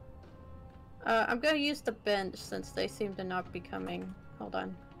 I'm gonna use the bench since they seem to not be coming. Hold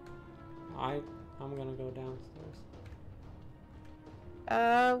on. I'm gonna go downstairs.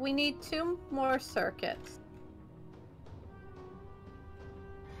 We need 2 more circuits.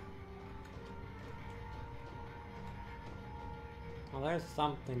 Oh, there's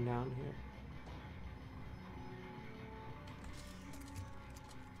something down here.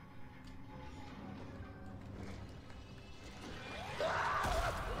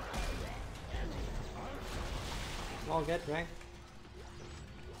 Well, get wrecked.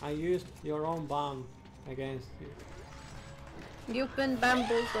 I used your own bomb against you. You've been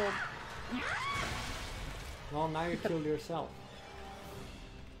bamboozled. Well, now you killed yourself.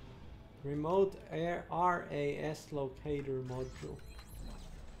 Remote Air RAS locator module.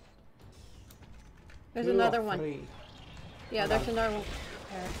 There's 2 another of one. 3. Yeah, there's another one.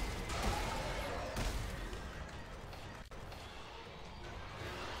 There.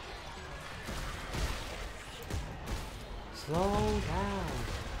 Slow down.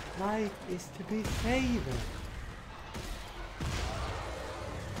 Life is to be savored.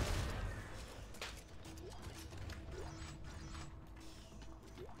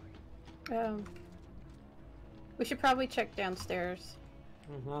 We should probably check downstairs.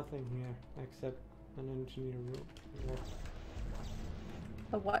 There's nothing here except an engineer room. Yeah.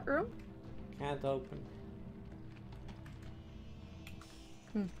 A what room? Can't open.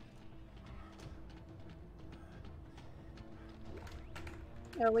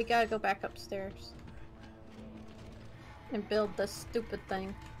 Oh, we gotta go back upstairs. And build this stupid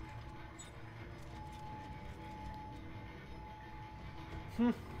thing.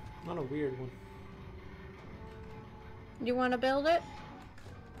 Not a weird one. You wanna build it?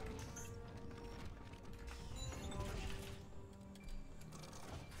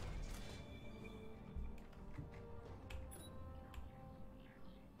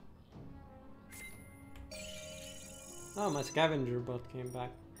 Oh, my scavenger bot came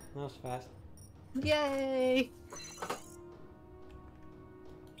back. That was fast. Yay!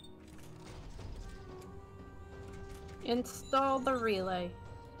 Install the relay.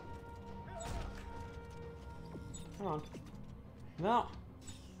 Come on. No!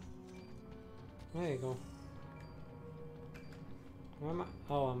 There you go. Where am I?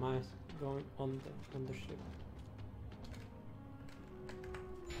 Oh, am I going on the ship?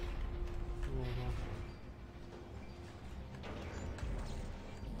 There you go.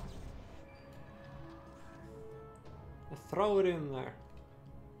 Throw it in there.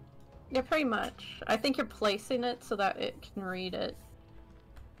 Yeah, pretty much. I think you're placing it so that it can read it.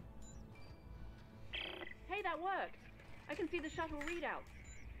 Hey, that worked. I can see the shuttle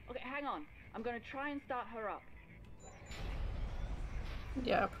readouts. Okay, hang on. I'm gonna try and start her up.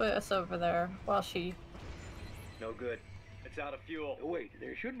 Yeah, put us over there while she... No good. It's out of fuel. Wait,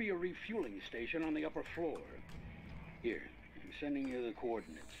 there should be a refueling station on the upper floor. Here, I'm sending you the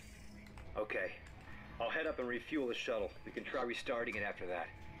coordinates. Okay. I'll head up and refuel the shuttle. We can try restarting it after that.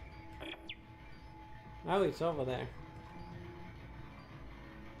 Oh, it's over there.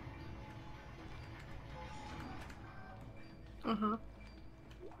 Uh-huh.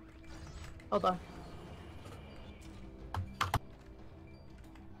 Hold on.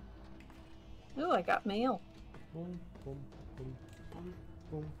 Ooh, I got mail. Boom, boom, boom, boom,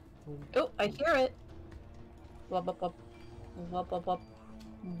 boom, boom. Oh, I hear it. Wub, wub, wub. Wub, wub, wub.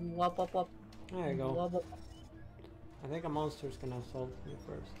 Wub, wub, wub. There you go. Wub, wub. I think a monster's gonna assault me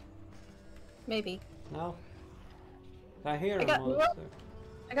first. Maybe. No? I hear I a got monster.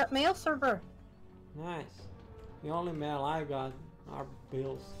 I got mail server. Nice. The only mail I got are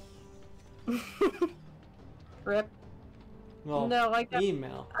bills. Rip. Well, No, I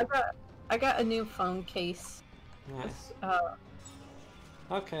email. got a new phone case. Nice.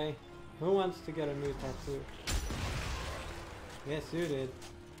 Okay, who wants to get a new tattoo? Yes, you did.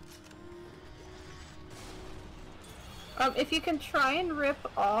 If you can try and rip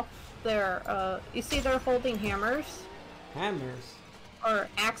off their, you see they're holding hammers? Hammers? Or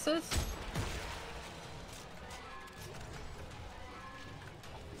axes?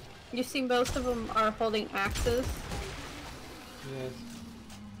 You see most of them are holding axes? Yes.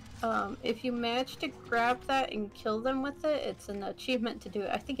 If you manage to grab that and kill them with it, it's an achievement to do it.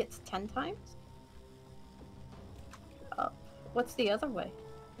 I think it's 10 times? What's the other way?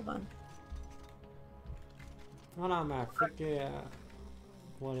 Hold on. Hold on, man. Forget.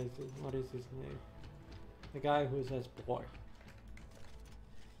 What is it? What is his name? The guy who says boy.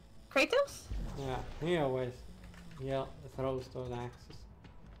 Kratos? Yeah, he always throws those axes.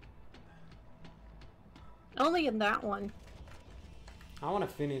 Only in that one. I want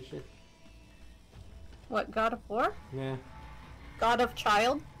to finish it. What, God of War? Yeah. God of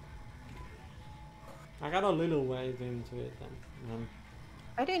Child? I got a little ways into it then.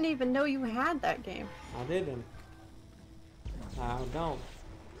 I didn't even know you had that game. I didn't. I don't.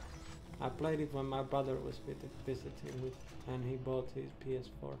 I played it when my brother was visiting with, and he bought his PS4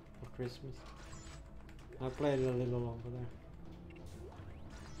 for Christmas. I played it a little over there.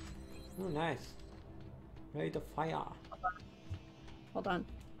 Oh, nice. Ready to fire. Hold on.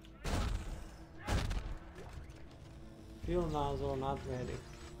 Fuel nozzle not ready.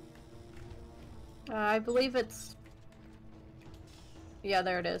 I believe it's... Yeah,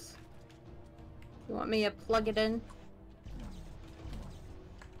 there it is. You want me to plug it in?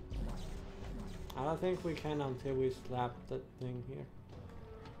 I don't think we can until we slap that thing here.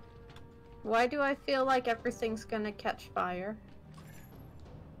 Why do I feel like everything's gonna catch fire?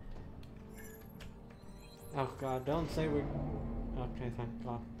 Oh god, don't say we... Okay, thank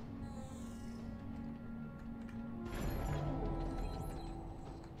god.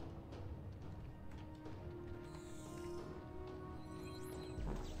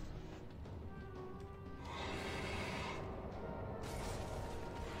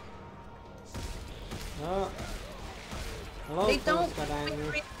 Oh. Hello, They don't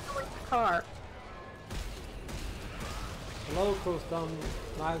refuel the car. the locals don't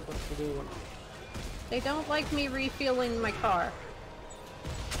like what to do. They don't like me refueling my car.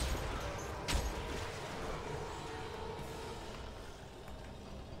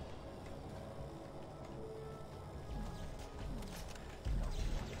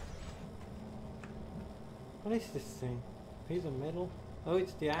 What is this thing? Piece of metal? Oh,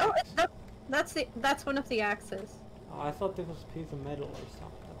 it's the Oh, axe. that's one of the axes. Oh, I thought this was a piece of metal or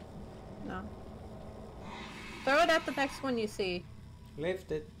something. No. Throw it at the next one you see.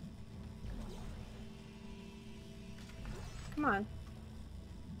 Lift it. Come on.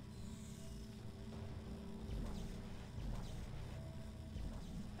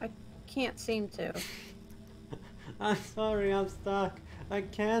 I can't seem to. I'm sorry, I'm stuck. I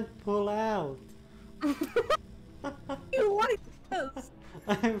can't pull out. You like this?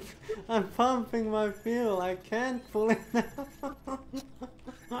 I'm pumping my fuel. I can't pull it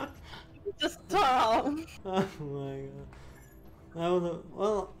out. Just stop. Oh my god. That was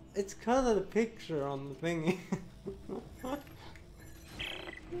well, it's cause of the picture on the thingy.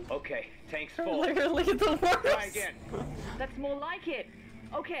 Okay, tank's full. Literally the worst. Try again. That's more like it.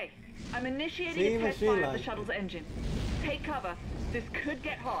 Okay, I'm initiating See, a test machine fire of the like shuttle's engine. Take cover. This could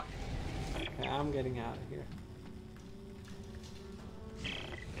get hot. Okay, I'm getting out of here.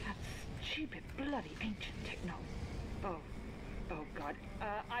 That stupid, bloody ancient techno. Oh god.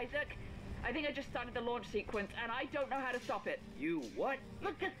 Isaac, I think I just started the launch sequence and I don't know how to stop it. You what?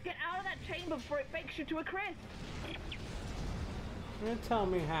 Look, just get out of that chamber before it bakes you to a crisp. You tell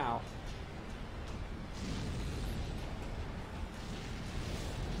me how.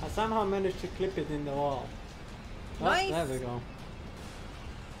 I somehow managed to clip it in the wall. Oh, Nice. there we go.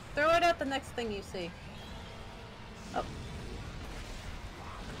 Throw it at the next thing you see. Oh,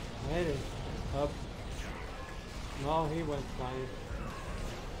 There it is. Up. No, he went flying.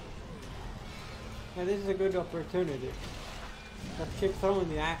 Yeah, this is a good opportunity. Just keep throwing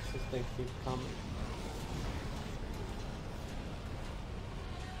the axes, they keep coming.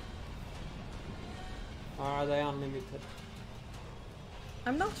 Or are they unlimited?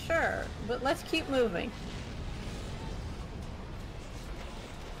 I'm not sure, but let's keep moving.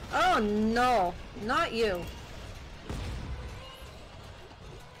 Oh no, not you.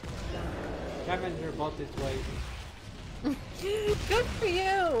 Scavenger bot is waiting. Good for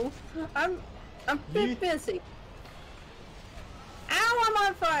you. I'm a bit busy. Ow, I'm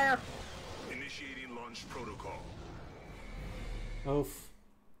on fire. Initiating launch protocol. Oof.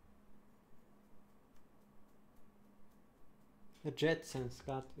 The Jetsons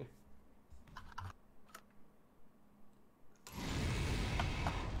got me.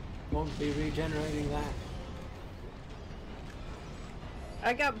 Won't be regenerating that.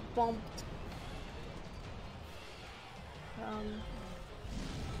 I got bumped.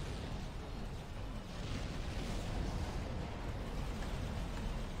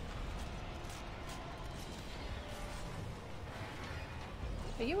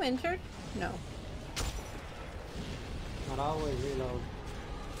 Are you injured? No. Not always reload.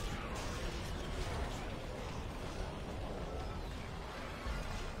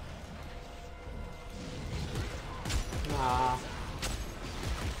 Nah.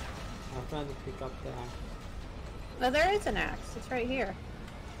 I'm trying to pick up the axe. No, there is an axe. It's right here.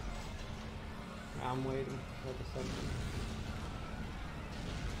 I'm waiting for the second.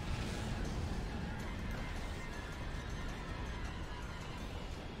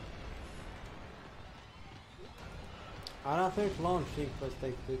 I don't think launch sequence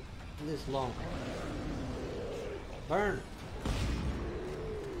takes this long. Burn!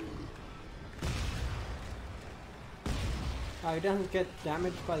 Oh, he doesn't get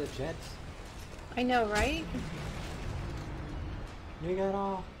damaged by the jets. I know, right? You get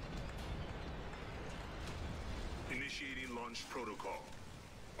off. Initiating launch protocol.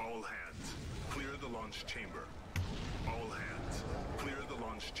 All hands, clear the launch chamber. All hands, clear the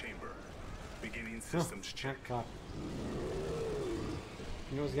launch chamber. Beginning systems check. God.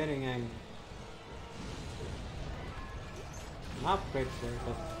 He was getting angry. Not great there,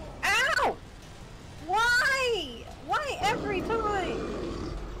 but... Ow! Why? Why every time?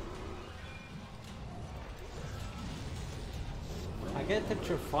 I get that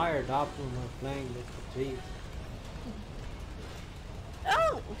you're fired up when we're playing this, but geez.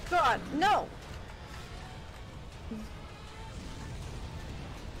 Oh, God, no!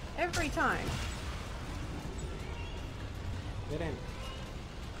 Every time. Get in.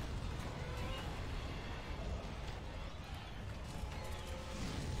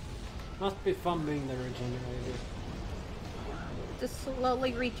 Must be fun being the regenerator. Just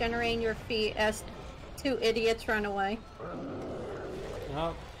slowly regenerating your feet as two idiots run away.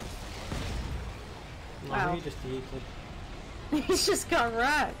 Oh. No, Wow. he just eats it. He's just got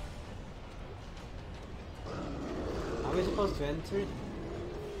wrecked. Are we supposed to enter it?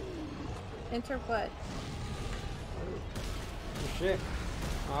 Enter what? Oh shit.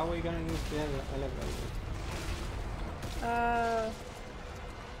 How are we gonna use the elevator?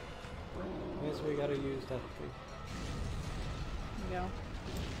 Guess we gotta use that thing. There you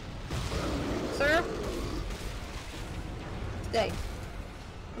go. Sir? Stay.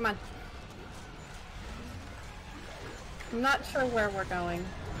 Come on. I'm not sure where we're going.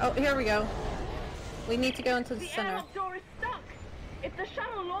 Oh, here we go. We need to go into the center. airlock door is stuck. If the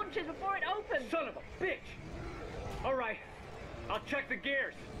shuttle launches before it opens. Son of a bitch! All right, I'll check the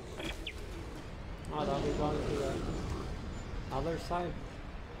gears. Oh, are we going to the other side?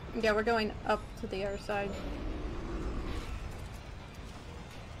 Yeah, we're going up to the other side.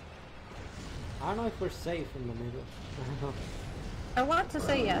 I don't know if we're safe in the middle. I don't know. I want to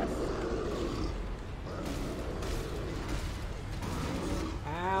say yes.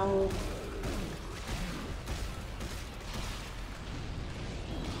 Ow!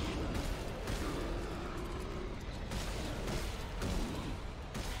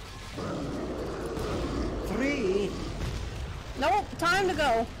 Three! Nope, time to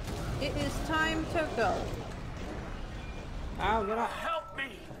go. It is time to go. Ow, get up! Help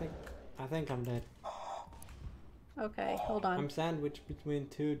me! I think I'm dead. Okay, hold on. I'm sandwiched between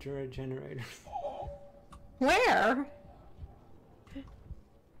two generators. Where?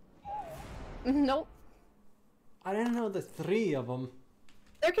 Nope. I didn't know there's three of them.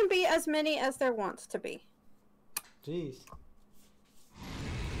 There can be as many as there wants to be. Jeez.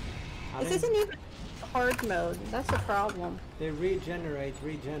 This isn't even hard mode. That's a problem. They regenerate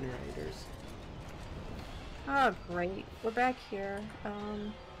regenerators. Oh, great. We're back here.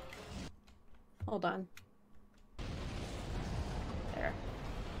 Hold on. There.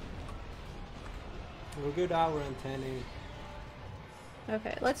 We're a good hour and 10 in.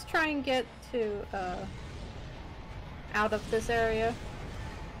 Okay, let's try and get to, out of this area.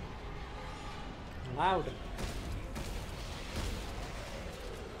 Loud.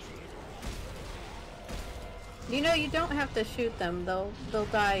 You know, you don't have to shoot them. They'll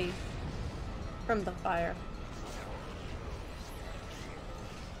die from the fire.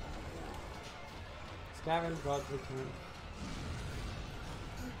 Scavenge brought return.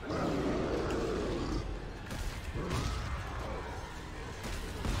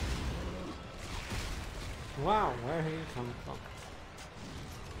 Wow, where are you coming from?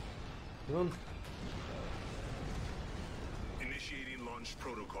 Run. launch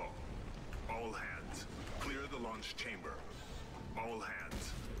protocol. All hands, clear the launch chamber. All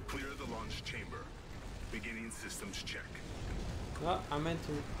hands, clear the launch chamber. Beginning systems check. Well, I meant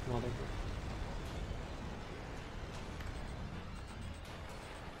to mother.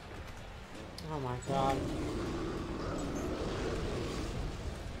 Oh my god.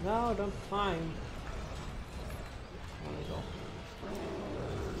 No, don't climb. There we go.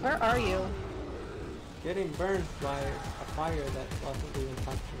 Where are you? Getting burned by a fire that wasn't even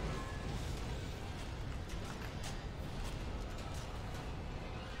touching me.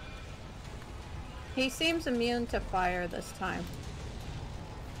 He seems immune to fire this time.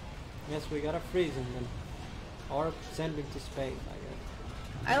 Yes, we gotta freeze him then. Or send him to space, I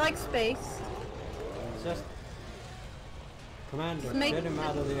guess. I like space. It's just... Commander, Just make- get him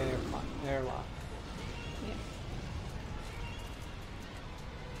out of the airlock. Yeah.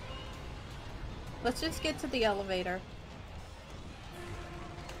 Let's just get to the elevator.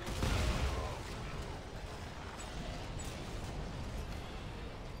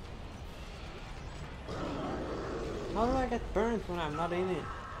 How do I get burned when I'm not in it?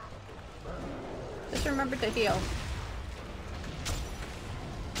 Just remember to heal.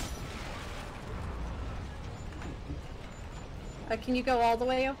 Can you go all the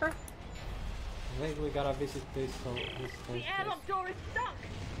way over? I think we gotta visit this, so this The place. airlock door is stuck.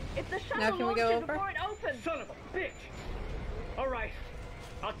 If the Now shuttle can we go launches over? before it opens. Son of a bitch! Alright,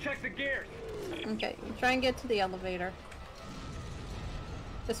 I'll check the gears. Okay, try and get to the elevator.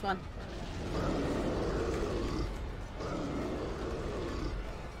 This one.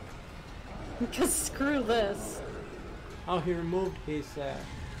 Because screw this. Oh, he removed his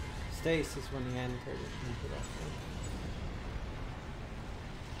stasis when he entered into that thing.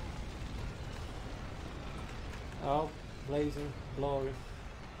 Oh, blazing glory.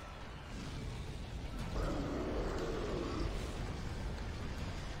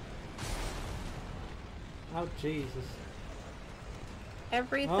 Oh, Jesus.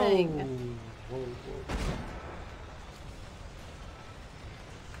 Everything. Oh, whoa, whoa.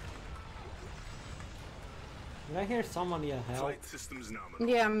 Did I hear someone yell help? Flight systems nominal.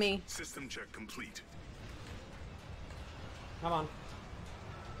 Yeah, me. System check complete. Come on.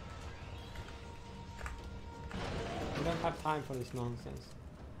 We don't have time for this nonsense.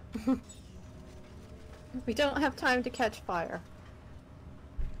 We don't have time to catch fire.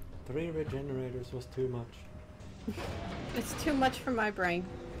 3 regenerators was too much. It's too much for my brain.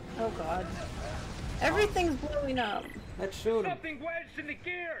 Oh god. Everything's blowing up. Let's shoot him. Something wedged in the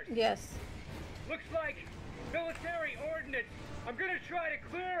gears! Yes. Looks like military ordnance. I'm gonna try to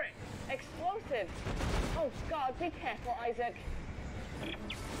clear it. Explosive. Oh God, be careful, Isaac.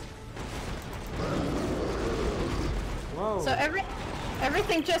 Whoa. So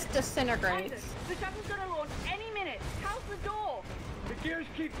everything just disintegrates. Isaac, the shuttle's gonna launch any minute. How's the door? The gears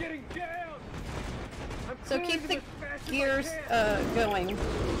keep getting down. I'm So clearing keep them the as fast as I gears can. going.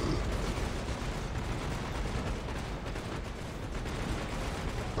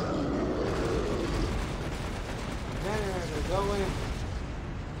 Generator going.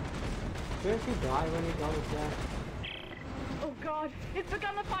 Shouldn't he die when he goes there? Oh God, it's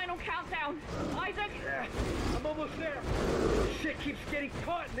begun the final countdown. Isaac. Yeah, I'm almost there. Shit keeps getting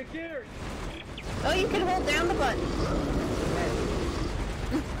caught in the gears. Oh, you can hold down the button.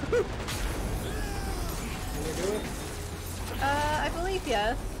 Can you do it? I believe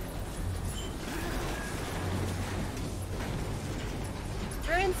yes.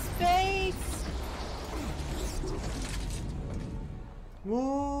 We're in space.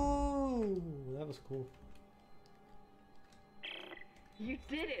 Whoa! That was cool. You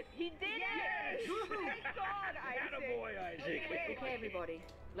did it. He did Yes! it. Thank God, Isaac. Attaboy, Isaac. Okay, everybody.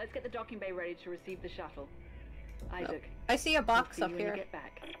 Let's get the docking bay ready to receive the shuttle. Isaac. I see a box I'll up see you when here. you get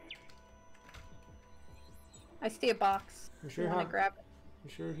back. I see a box. You sure I'm gonna have? grab it.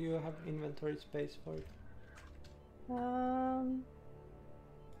 You sure you have inventory space for it?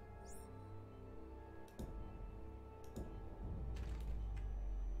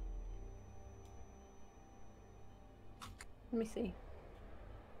 Let me see.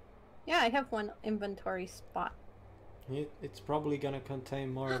 Yeah, I have one inventory spot. It's probably gonna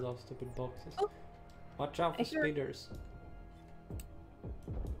contain more of those stupid boxes. Oh. Watch out for I hear- speeders.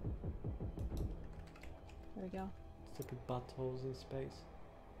 There we go. Stupid buttholes in space.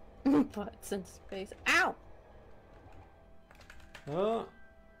 Butts in space. Ow! Oh!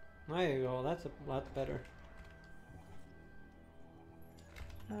 There you go, that's a lot better.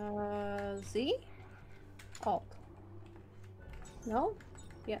 Z? Alt. No?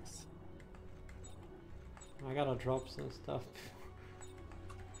 Yes. I gotta drop some stuff.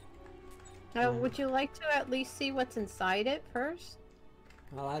 Would you like to at least see what's inside it first?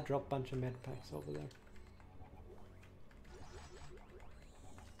 Well, I dropped a bunch of med packs over there.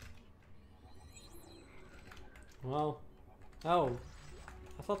 Well, oh,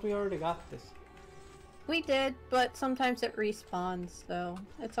 I thought we already got this. We did, but sometimes it respawns, so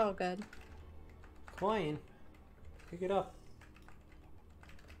it's all good. Coin, pick it up.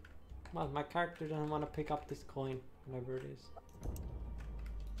 Well, my character doesn't want to pick up this coin, whatever it is.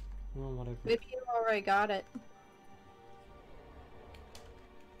 Well, whatever. Maybe you already got it.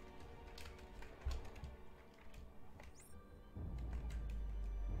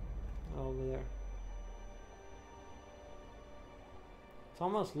 Over there. It's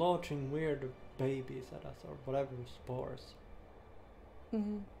almost launching weird babies at us or whatever spores.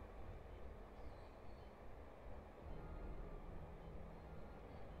 Mm-hmm.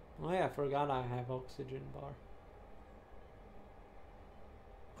 Oh yeah, I forgot I have oxygen bar.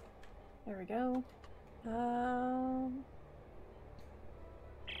 There we go.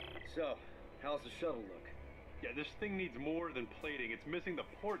 So, how's the shuttle look? Yeah, this thing needs more than plating. It's missing the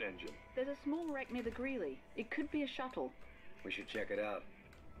port engine. There's a small wreck near the Greeley. It could be a shuttle. We should check it out.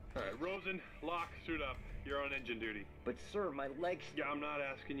 All right, Rosen, lock, suit up. You're on engine duty. But sir, my legs... Yeah, I'm not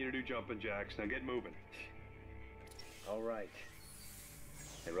asking you to do jumping jacks. Now get moving. All right.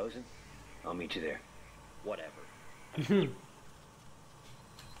 Hey, Rosen, I'll meet you there. Whatever.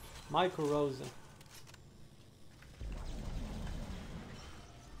 Michael Rosen.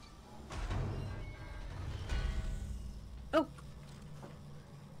 Oh!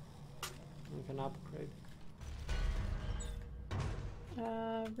 We can upgrade.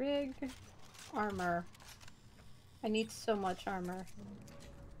 Rig. Armor. I need so much armor.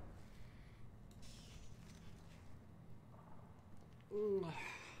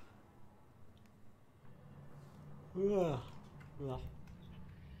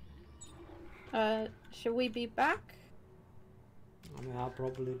 Should we be back? I mean, I'll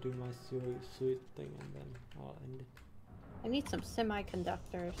probably do my suit thing and then I'll end it. I need some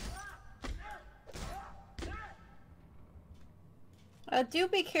semiconductors. Do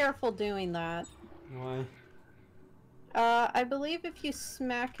be careful doing that. Why? I believe if you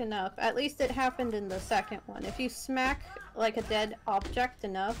smack enough, at least it happened in the second one, if you smack like a dead object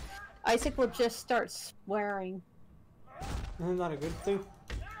enough, Isaac will just start swearing. Isn't that a good thing?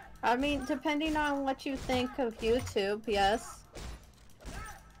 I mean, depending on what you think of YouTube, yes.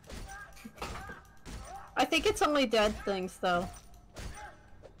 I think it's only dead things, though.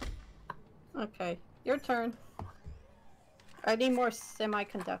 Okay, your turn. I need more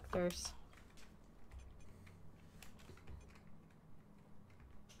semiconductors.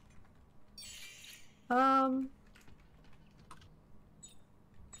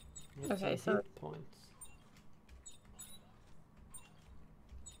 Get Okay, some so hit points.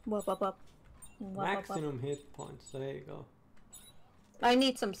 Whoop. Maximum hit points. There you go. I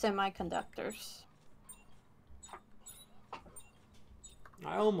need some semiconductors.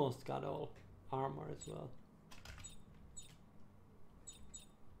 I almost got all armor as well.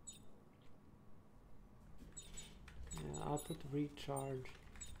 Yeah, I'll put recharge.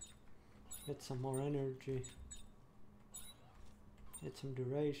 Get some more energy. Get some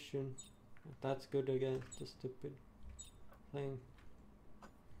duration. That's good against the stupid thing.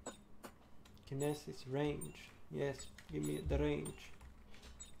 Kinesis range. Yes, give me the range.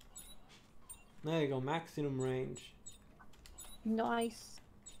 There you go, maximum range. Nice.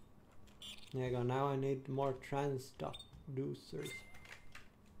 There you go, now I need more transducers.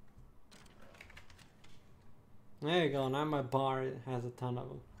 There you go, now my bar has a ton of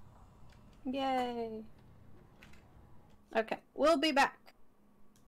them. Yay. Okay, we'll be back.